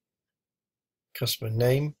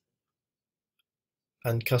name,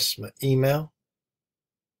 and customer email.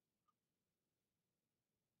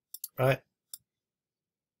 right?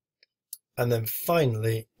 And then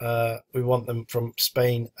finally, we want them from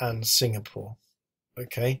Spain and Singapore.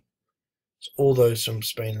 Okay, so all those from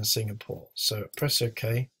Spain and Singapore. So press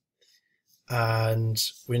OK, and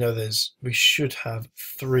we know we should have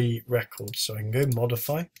 3 records. So I can go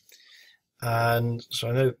modify, and so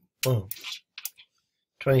I know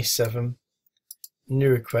 27 new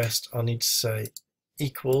request. I'll need to say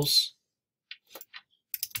equals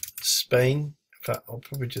Spain. In fact, I'll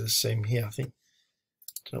probably do the same here. I think.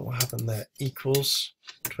 Don't know what happened there. Equals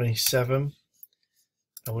 27.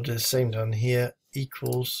 And we'll do the same down here.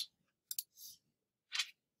 Equals.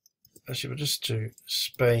 Actually, we'll just do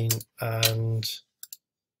Spain and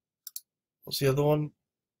what's the other one?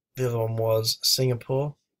 The other one was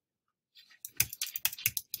Singapore.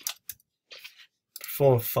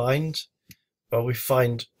 Perform a find. Well, we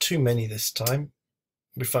find too many this time.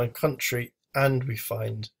 We find country and we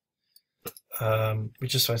find. We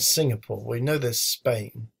just find Singapore. We know there's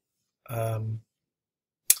Spain.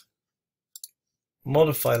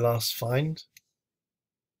 Modify last find.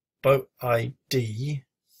 Boat ID.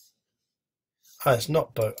 It's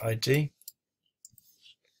not boat ID.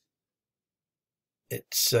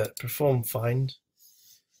 It's perform find.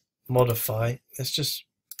 Modify. Let's just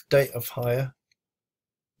date of hire.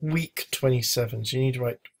 Week 27. So you need to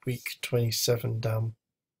write week 27 down.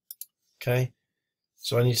 Okay.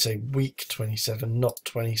 So I need to say week 27, not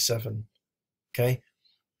 27. Okay.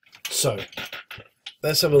 So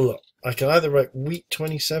let's have a look. I can either write week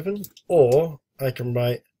 27 or I can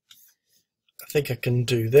write, I think I can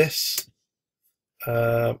do this,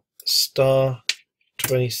 star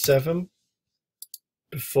 27,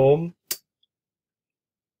 perform.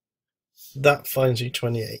 That finds you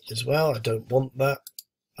 28 as well. I don't want that.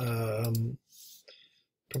 Probably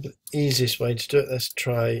the easiest way to do it, let's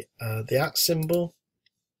try the @ symbol,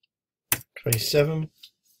 27.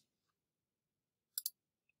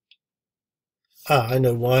 I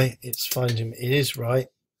know why it's finding it is right.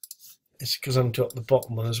 It's because I'm got the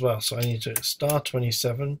bottom one as well. So I need to star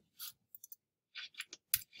 27.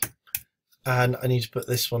 And I need to put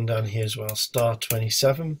this one down here as well, star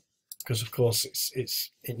 27, because of course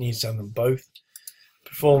it needs to have them both.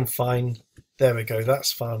 Perform find. There we go.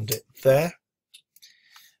 That's found it there.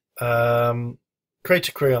 Create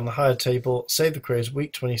a query on the hire table. Save the query as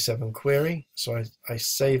week 27 query. So I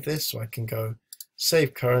save this so I can go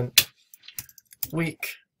save current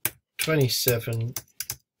week 27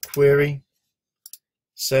 query.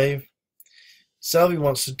 Save. Salvi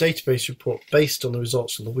wants a database report based on the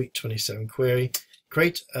results of the week 27 query.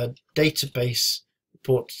 Create a database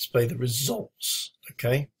report to display the results.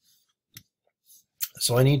 Okay.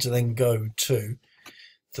 So I need to then go to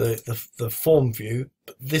the form view,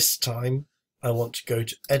 but this time I want to go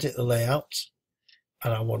to edit the layout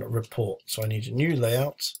and I want a report. So I need a new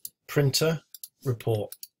layout, printer,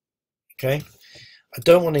 report. Okay. I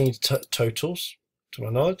don't want any totals to my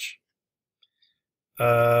knowledge.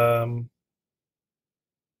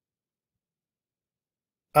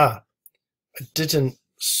 I didn't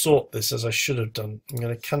sort this as I should have done. I'm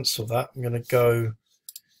going to cancel that. I'm going to go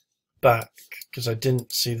back because I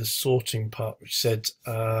didn't see the sorting part which said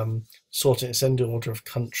sorting its end order of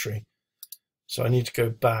country. So I need to go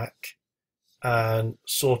back and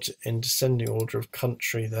sort it in descending order of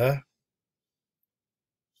country there.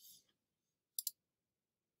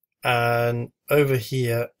 And over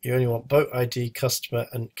here, you only want boat ID, customer,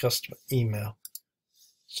 and customer email.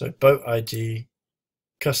 So boat ID,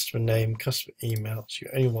 customer name, customer email. So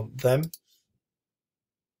you only want them.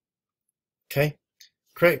 Okay.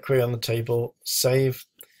 Create a query on the table, save.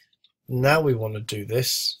 Now we want to do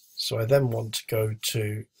this. So I then want to go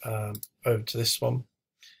to over to this one,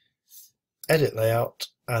 edit layout,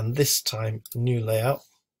 and this time new layout.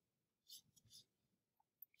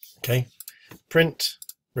 Okay. Print.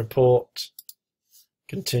 Report,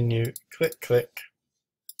 continue, click,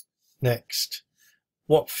 next.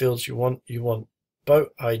 What fields you want? You want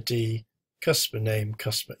boat ID, customer name,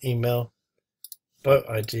 customer email, boat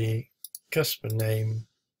ID, customer name,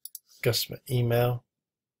 customer email.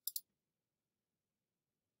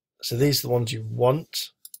 So these are the ones you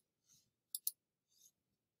want.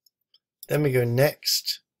 Then we go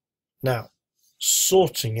next. Now,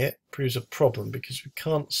 sorting it proves a problem because we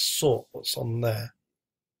can't sort what's on there.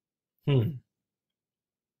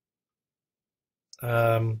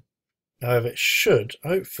 However, it should,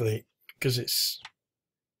 hopefully, because it's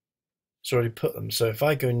already put them. So if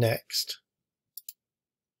I go next,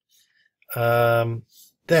 then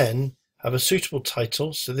have a suitable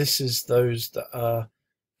title. So this is those that are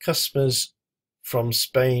customers from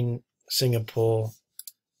Spain, Singapore.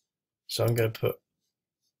 So I'm going to put,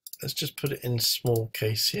 let's just put it in small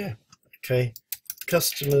case here. Okay,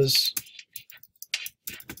 customers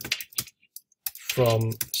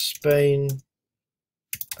from Spain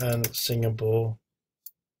and Singapore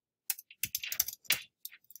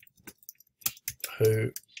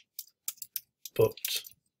who booked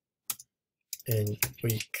in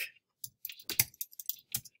week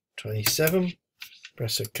 27.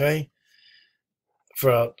 Press OK.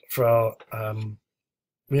 For our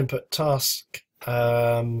we input task.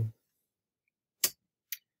 Let's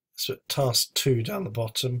put task 2 down the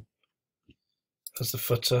bottom as the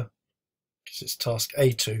footer, because it's task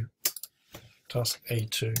A2. Task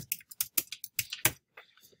A2,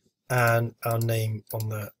 and our name on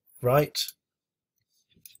the right.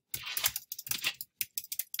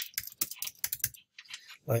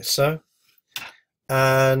 Like so.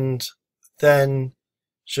 And then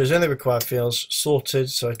shows only required fields,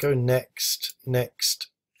 sorted. So I go next, next,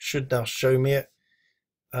 should now show me it.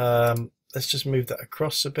 Let's just move that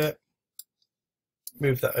across a bit.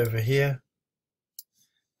 Move that over here.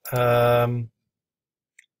 And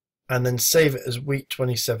then save it as week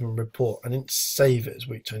 27 report. I didn't save it as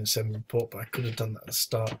week 27 report, but I could have done that at the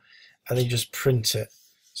start. And then you just print it.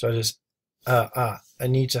 So I just, I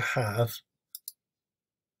need to have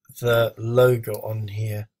the logo on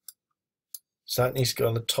here. So that needs to go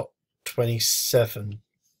on the top 27,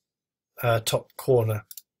 top corner.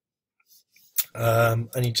 I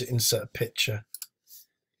need to insert a picture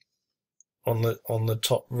on the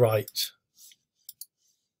top right.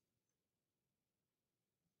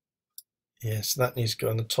 Yeah, so that needs to go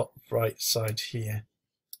on the top right side here.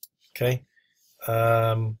 Okay.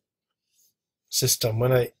 System.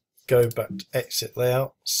 When I go back to exit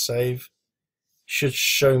layout, save, should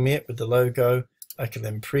show me it with the logo. I can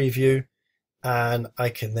then preview, and I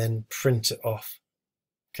can then print it off.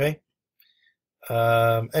 Okay.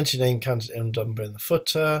 Enter name, candidate number in the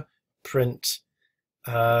footer, print,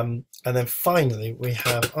 and then finally we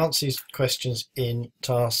have answer these questions in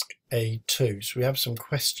task A2. So we have some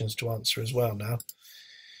questions to answer as well now.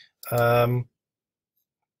 And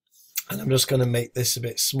I'm just going to make this a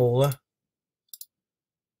bit smaller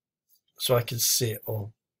so I can see it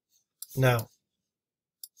all. Now,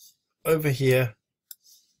 over here,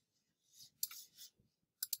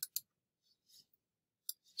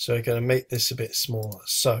 so we're going to make this a bit smaller.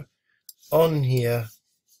 So on here,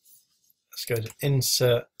 let's go to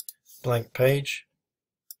insert blank page.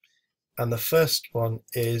 And the first one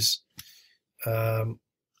is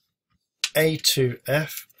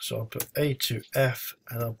A2F. So I'll put A2F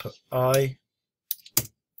and I'll put I.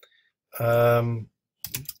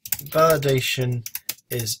 Validation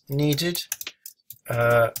is needed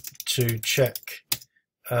to check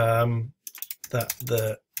that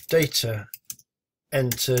the data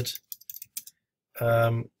entered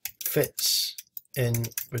fits in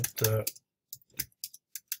with the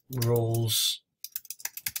rules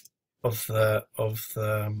of the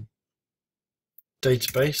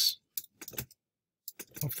database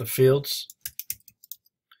of the fields.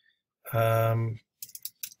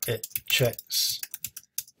 It checks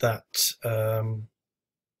that the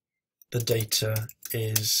data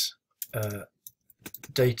is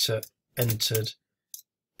data entered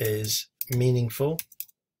is meaningful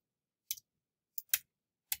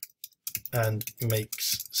and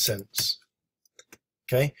makes sense.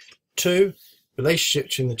 Okay. 2, relationship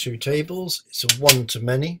between the two tables. It's a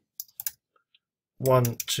one-to-many.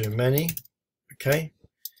 One-to-many. Okay.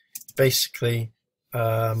 Basically,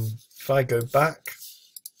 if I go back,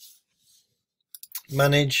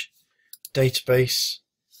 manage database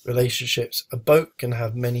relationships. A boat can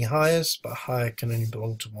have many hires, but a hire can only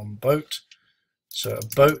belong to one boat. So a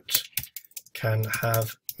boat can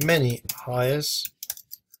have many hires,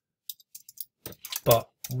 but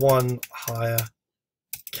one hire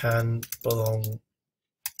can belong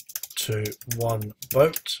to one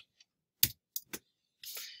boat.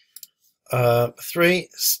 3,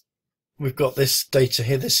 we've got this data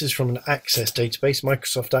here. This is from an Access database,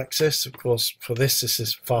 Microsoft Access. Of course, for this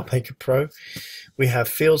is FileMaker Pro. We have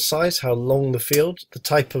field size, how long the field, the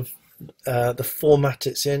type of the format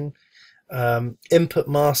it's in. Input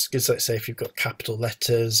mask is, let's say, if you've got capital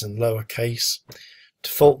letters and lowercase.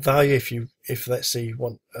 Default value, if let's say you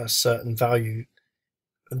want a certain value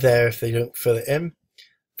there if they don't fill it in.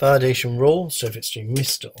 Validation rule, so if it's doing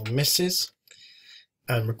Mr. or Mrs.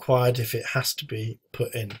 And required if it has to be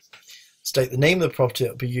put in. State the name of the property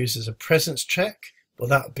that will be used as a presence check. Well,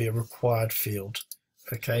 that would be a required field.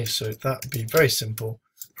 Okay, so that would be very simple,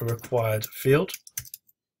 a required field.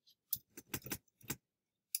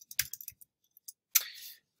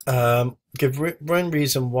 Give one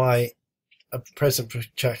reason why a presence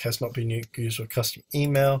check has not been used for custom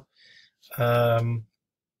email.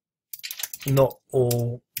 not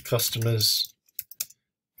all customers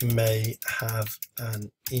may have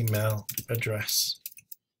an email address.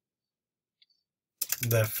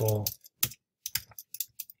 Therefore,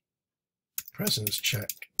 presence check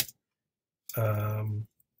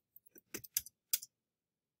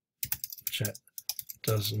check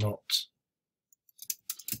does not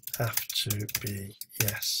have to be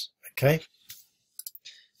yes. Okay,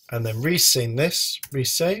 and then resend this,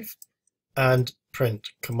 resave, and print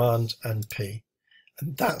Command and P,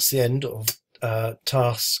 and that's the end of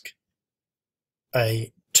task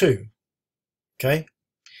A2. Okay,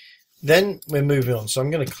 then we're moving on. So I'm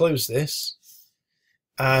going to close this,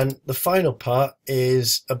 and the final part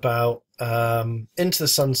is about Into the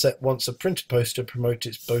Sunset wants a printer poster to promote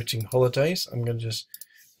its boating holidays. I'm going to just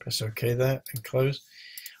press OK there and close.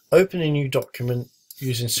 Open a new document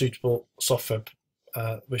using suitable software,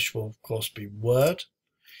 which will of course be Word.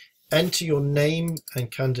 Enter your name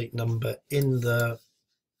and candidate number in the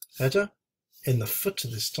header, in the footer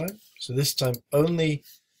this time. So this time only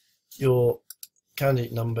your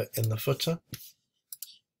candidate number in the footer.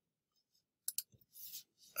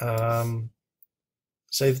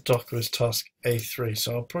 Save the docker as task A3.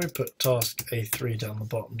 So I'll probably put task A3 down the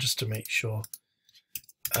bottom just to make sure,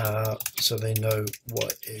 so they know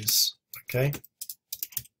what it is. Okay.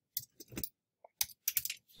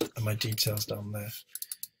 And my details down there.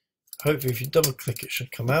 Hopefully if you double click it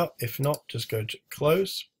should come out. If not, just go to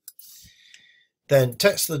close. Then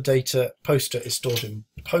text of the data poster is stored in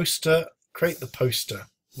poster. Create the poster.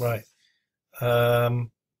 Right.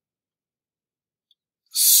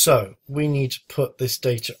 So we need to put this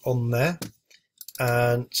data on there.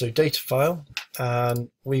 And so data file, and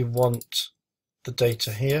we want the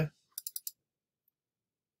data here.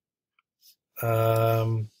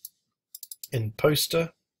 In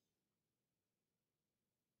poster.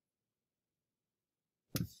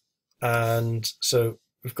 And so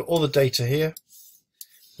we've got all the data here.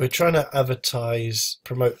 We're trying to advertise,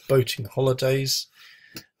 promote boating holidays.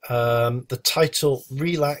 The title,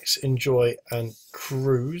 relax, enjoy, and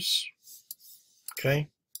cruise. Okay.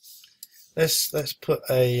 Let's put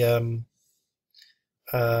a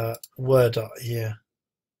word art here.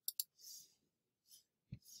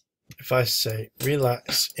 If I say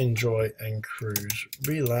relax, enjoy, and cruise.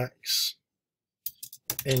 Relax,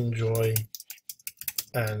 enjoy,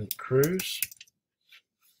 and cruise.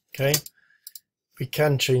 Okay. We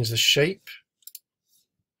can change the shape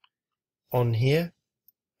on here.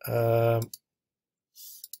 If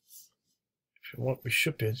you want, we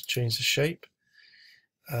should be able to change the shape.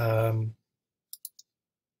 So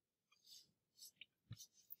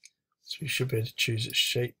we should be able to choose its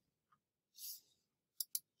shape.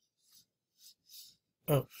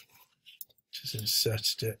 Oh, just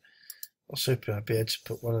inserted it. I was hoping I'd be able to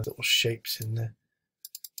put one of the little shapes in there.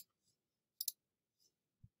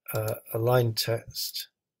 Align text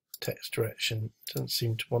direction. Doesn't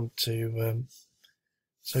seem to want to. I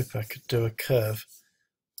was hoping I could do a curve.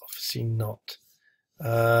 Obviously not.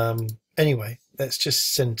 Anyway, let's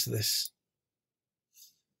just center this.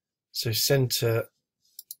 So center.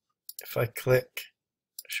 If I click,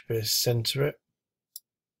 I should be able to center it.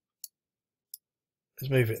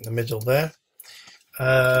 Let's move it in the middle there.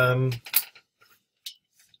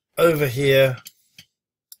 Over here,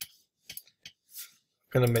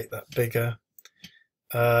 I'm going to make that bigger.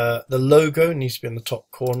 The logo needs to be in the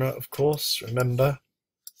top corner, of course, remember.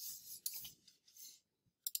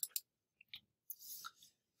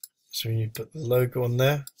 So we need to put the logo on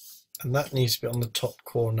there, and that needs to be on the top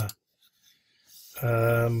corner.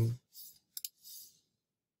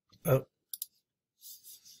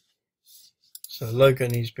 So the logo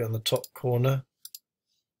needs to be on the top corner.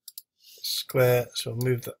 Square, so I'll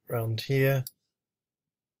move that around here.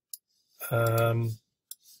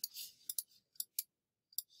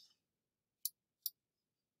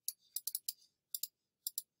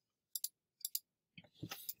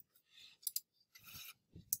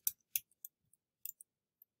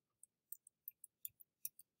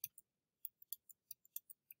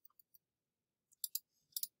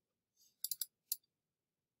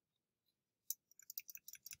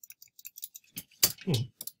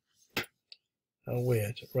 How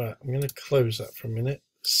weird. Right, I'm going to close that for a minute,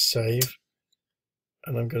 save,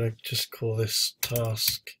 and I'm going to just call this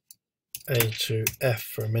task A2F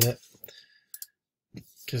for a minute,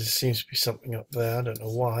 because there seems to be something up there, I don't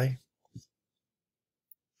know why.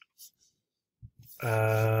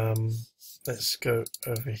 Let's go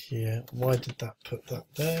over here. Why did that put that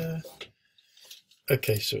there?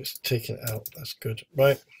 Okay, so it's taken it out, that's good.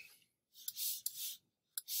 Right.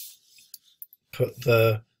 Put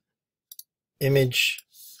the image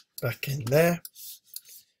back in there.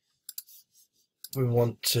 we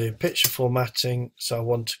want to picture formatting, so I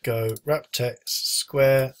want to go wrap text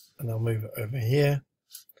square, and I'll move it over here.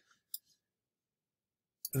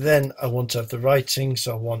 Then I want to have the writing,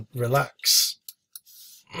 so I want relax.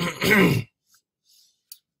 I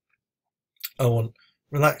want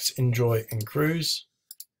relax, enjoy, and cruise.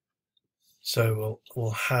 So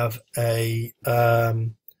we'll have a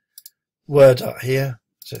word art here.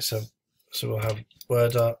 So we'll have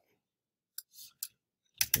word art,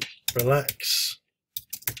 relax,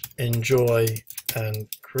 enjoy, and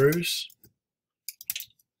cruise.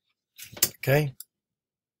 Okay,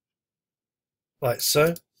 like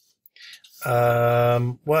so.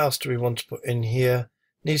 What else do we want to put in here?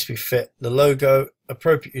 Needs to be fit. The logo,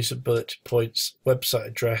 appropriate use of bullet points, website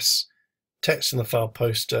address, text in the file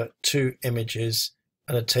poster, 2 images,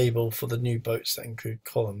 and a table for the new boats that include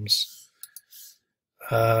columns.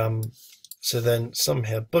 So then some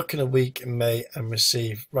here, book in a week in May and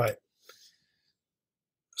receive. Right.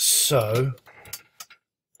 So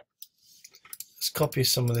let's copy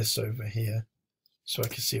some of this over here so I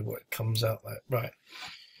can see what it comes out like. Right.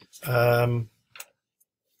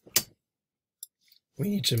 We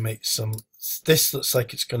need to make some, this looks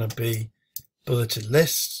like it's going to be bulleted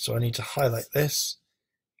lists, so I need to highlight this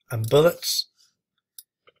and bullets.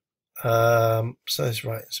 So that's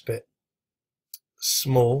right, it's a bit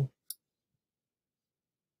small.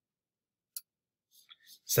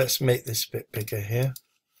 So let's make this a bit bigger here.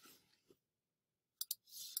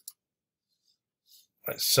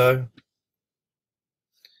 Like so.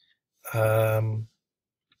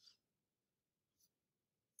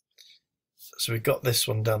 So we've got this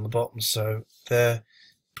one down the bottom, so there.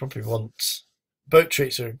 Probably want, boat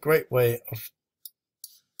treats are a great way of,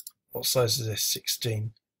 what size is this?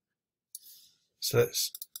 16. So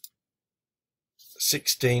that's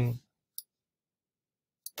 16.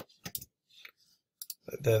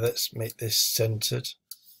 There, let's make this centered.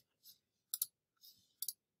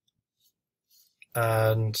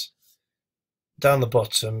 And down the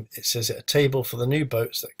bottom it says a table for the new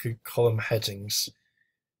boats that could column headings.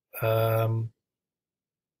 So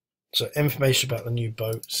information about the new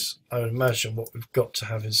boats. I would imagine what we've got to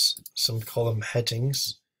have is some column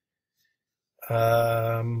headings.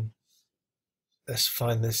 Let's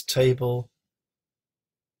find this table.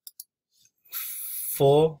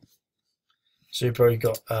 4. So you've probably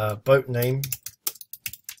got boat name.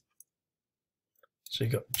 So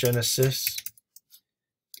you've got Genesis.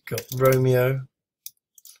 We've got Romeo.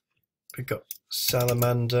 We've got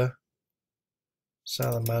Salamander.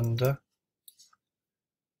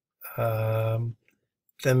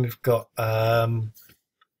 Then we've got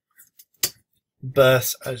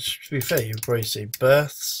births. To be fair, you'd probably say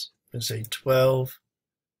births. And say 12.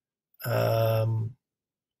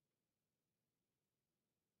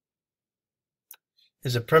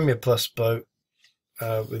 Is a Premier Plus boat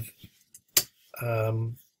with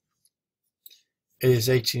it is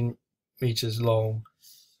 18 meters long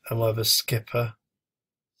and we'll have a skipper.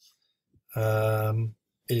 It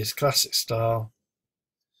is classic style.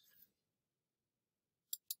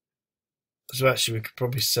 So actually we could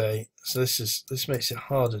probably say, so this makes it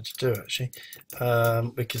harder to do actually.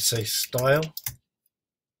 We could say style.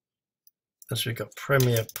 And so we've got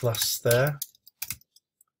Premier Plus there.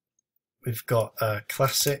 We've got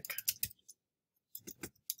classic.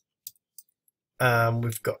 And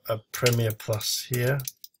we've got a Premier Plus here.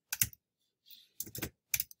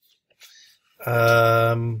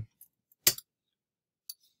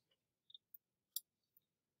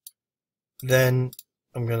 Then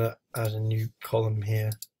I'm going to add a new column here.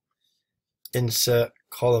 Insert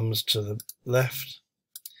columns to the left.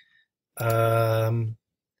 How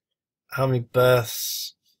many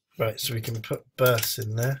berths? Right, so we can put berths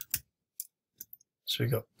in there. So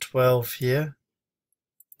we've got 12 here,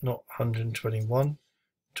 not 121.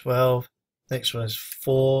 12. Next one is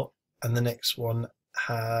 4, and the next one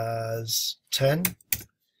has 10.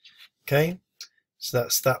 Okay, so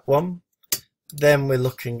that's that one. Then we're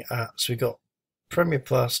looking at, so we've got Premier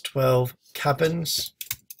Plus 12 cabins.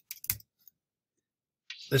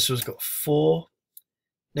 This one's got 4.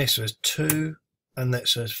 Next one is 2, and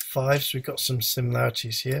next one is 5. So we've got some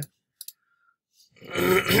similarities here.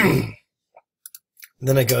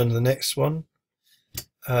 Then I go into the next one,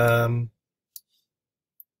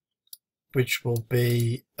 which will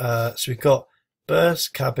be, so we've got berths,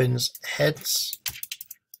 cabins, heads,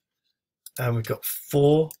 and we've got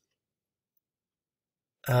 4.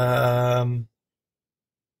 1,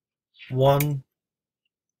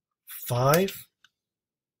 5.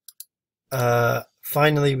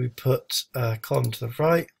 Finally, we put a column to the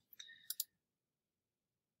right.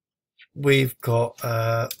 We've got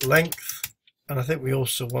length, And I think we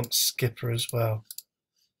also want skipper as well.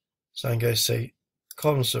 So I'm going to say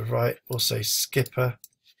columns to the right, we'll say skipper.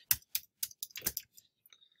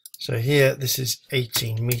 So here, this is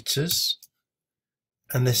 18 meters.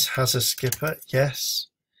 And this has a skipper, yes.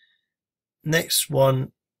 Next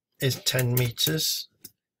one is 10 meters.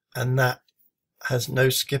 And that has no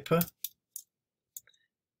skipper.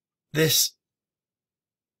 This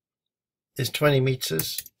is 20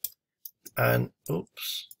 meters. And,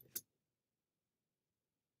 oops.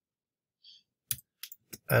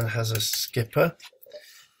 And has a skipper.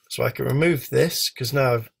 So I can remove this because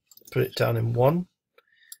now I've put it down in one.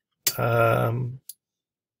 So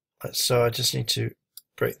I just need to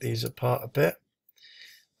break these apart a bit.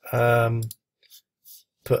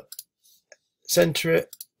 Put center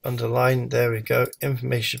it, underline, there we go.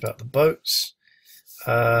 Information about the boats.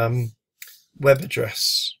 Web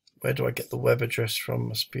address. Where do I get the web address from?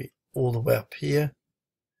 Must be all the way up here.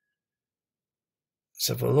 Let's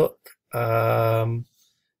have a look.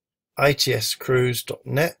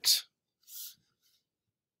 itscruise.net.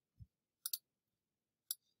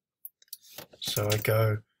 So I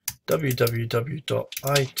go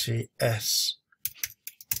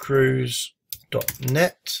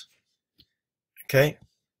www.itscruise.net. Okay.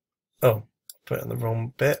 Oh, put it in the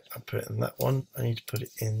wrong bit. I put it in that one. I need to put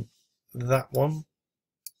it in that one.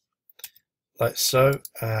 Like so.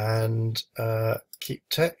 And keep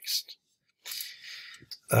text.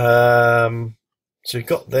 So we've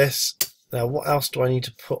got this. Now, what else do I need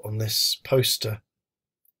to put on this poster?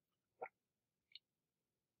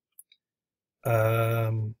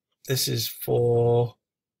 This is for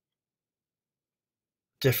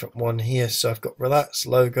different one here. So I've got relax,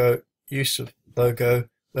 logo, use of logo,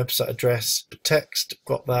 website address, text, I've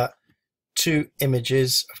got that. 2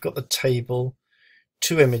 images, I've got the table,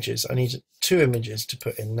 2 images. I need 2 images to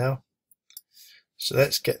put in now. So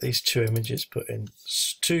let's get these 2 images put in.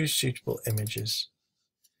 2 suitable images.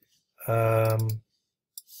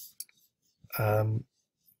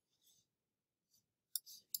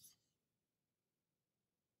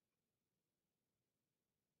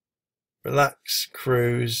 Relax,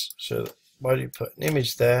 cruise. So why do you put an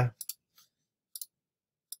image there?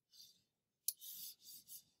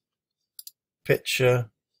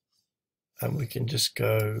 Picture. And we can just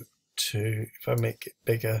go to, if I make it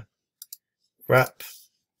bigger, wrap.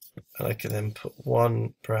 And I can then put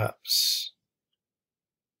one perhaps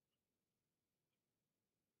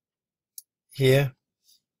here.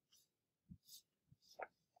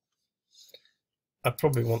 I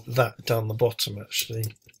probably want that down the bottom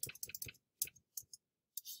actually.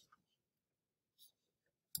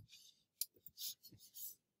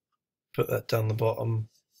 Put that down the bottom.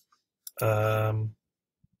 To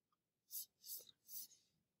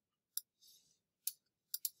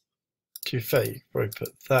be fair, you could probably put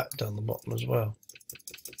that down the bottom as well.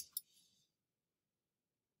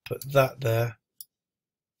 Put that there.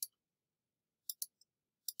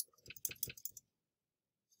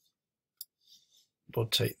 We'll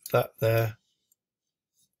take that there.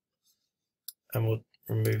 And we'll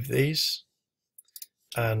remove these.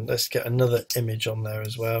 And let's get another image on there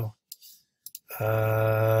as well.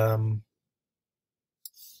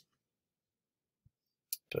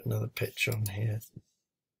 Put another picture on here.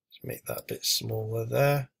 Let's make that a bit smaller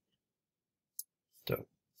there. Don't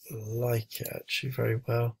like it actually very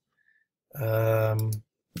well.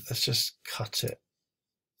 Let's just cut it.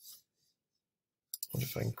 What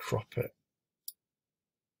if I can crop it?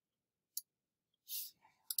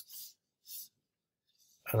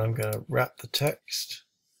 And I'm going to wrap the text.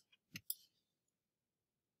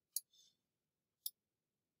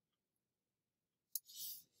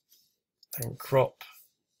 And crop.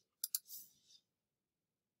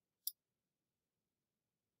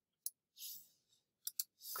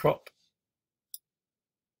 Crop.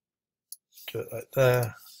 Do it like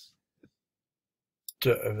there.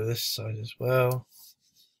 Do it over this side as well.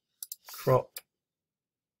 Crop.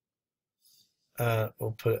 And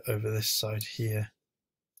we'll put it over this side here.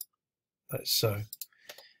 Like so.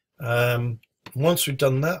 Once we've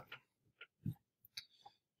done that,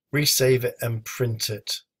 resave it and print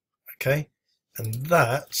it. Okay, and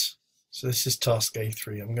that, so this is task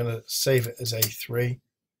A3. I'm going to save it as A3.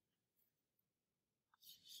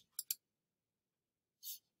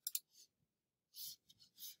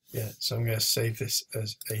 Yeah, so I'm going to save this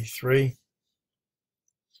as A3.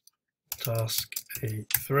 Task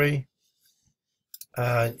A3.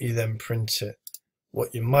 And you then print it.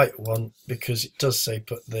 What you might want, because it does say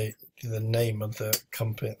put the name of the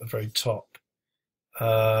company at the very top.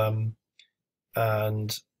 And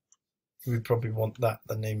we probably want that,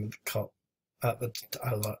 the name of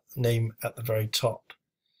the name at the very top.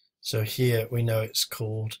 So here we know it's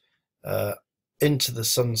called Into the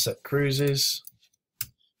Sunset Cruises.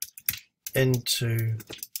 Into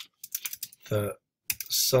the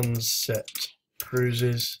Sunset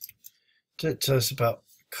Cruises. Did it tell us about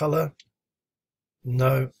colour?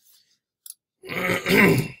 No.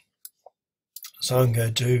 So I'm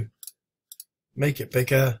going to do make it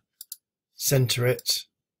bigger, center it,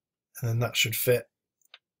 and then that should fit.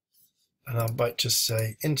 And I might just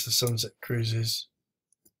say Into the Sunset Cruises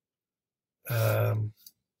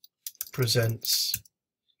presents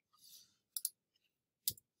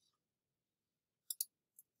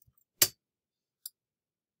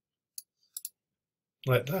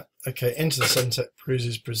like that. Okay, Into the Sunset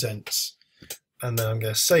Cruises presents, and then I'm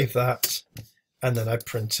going to save that, and then I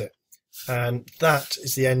print it. And that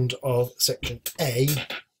is the end of section A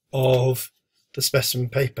of the specimen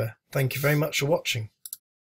paper. Thank you very much for watching.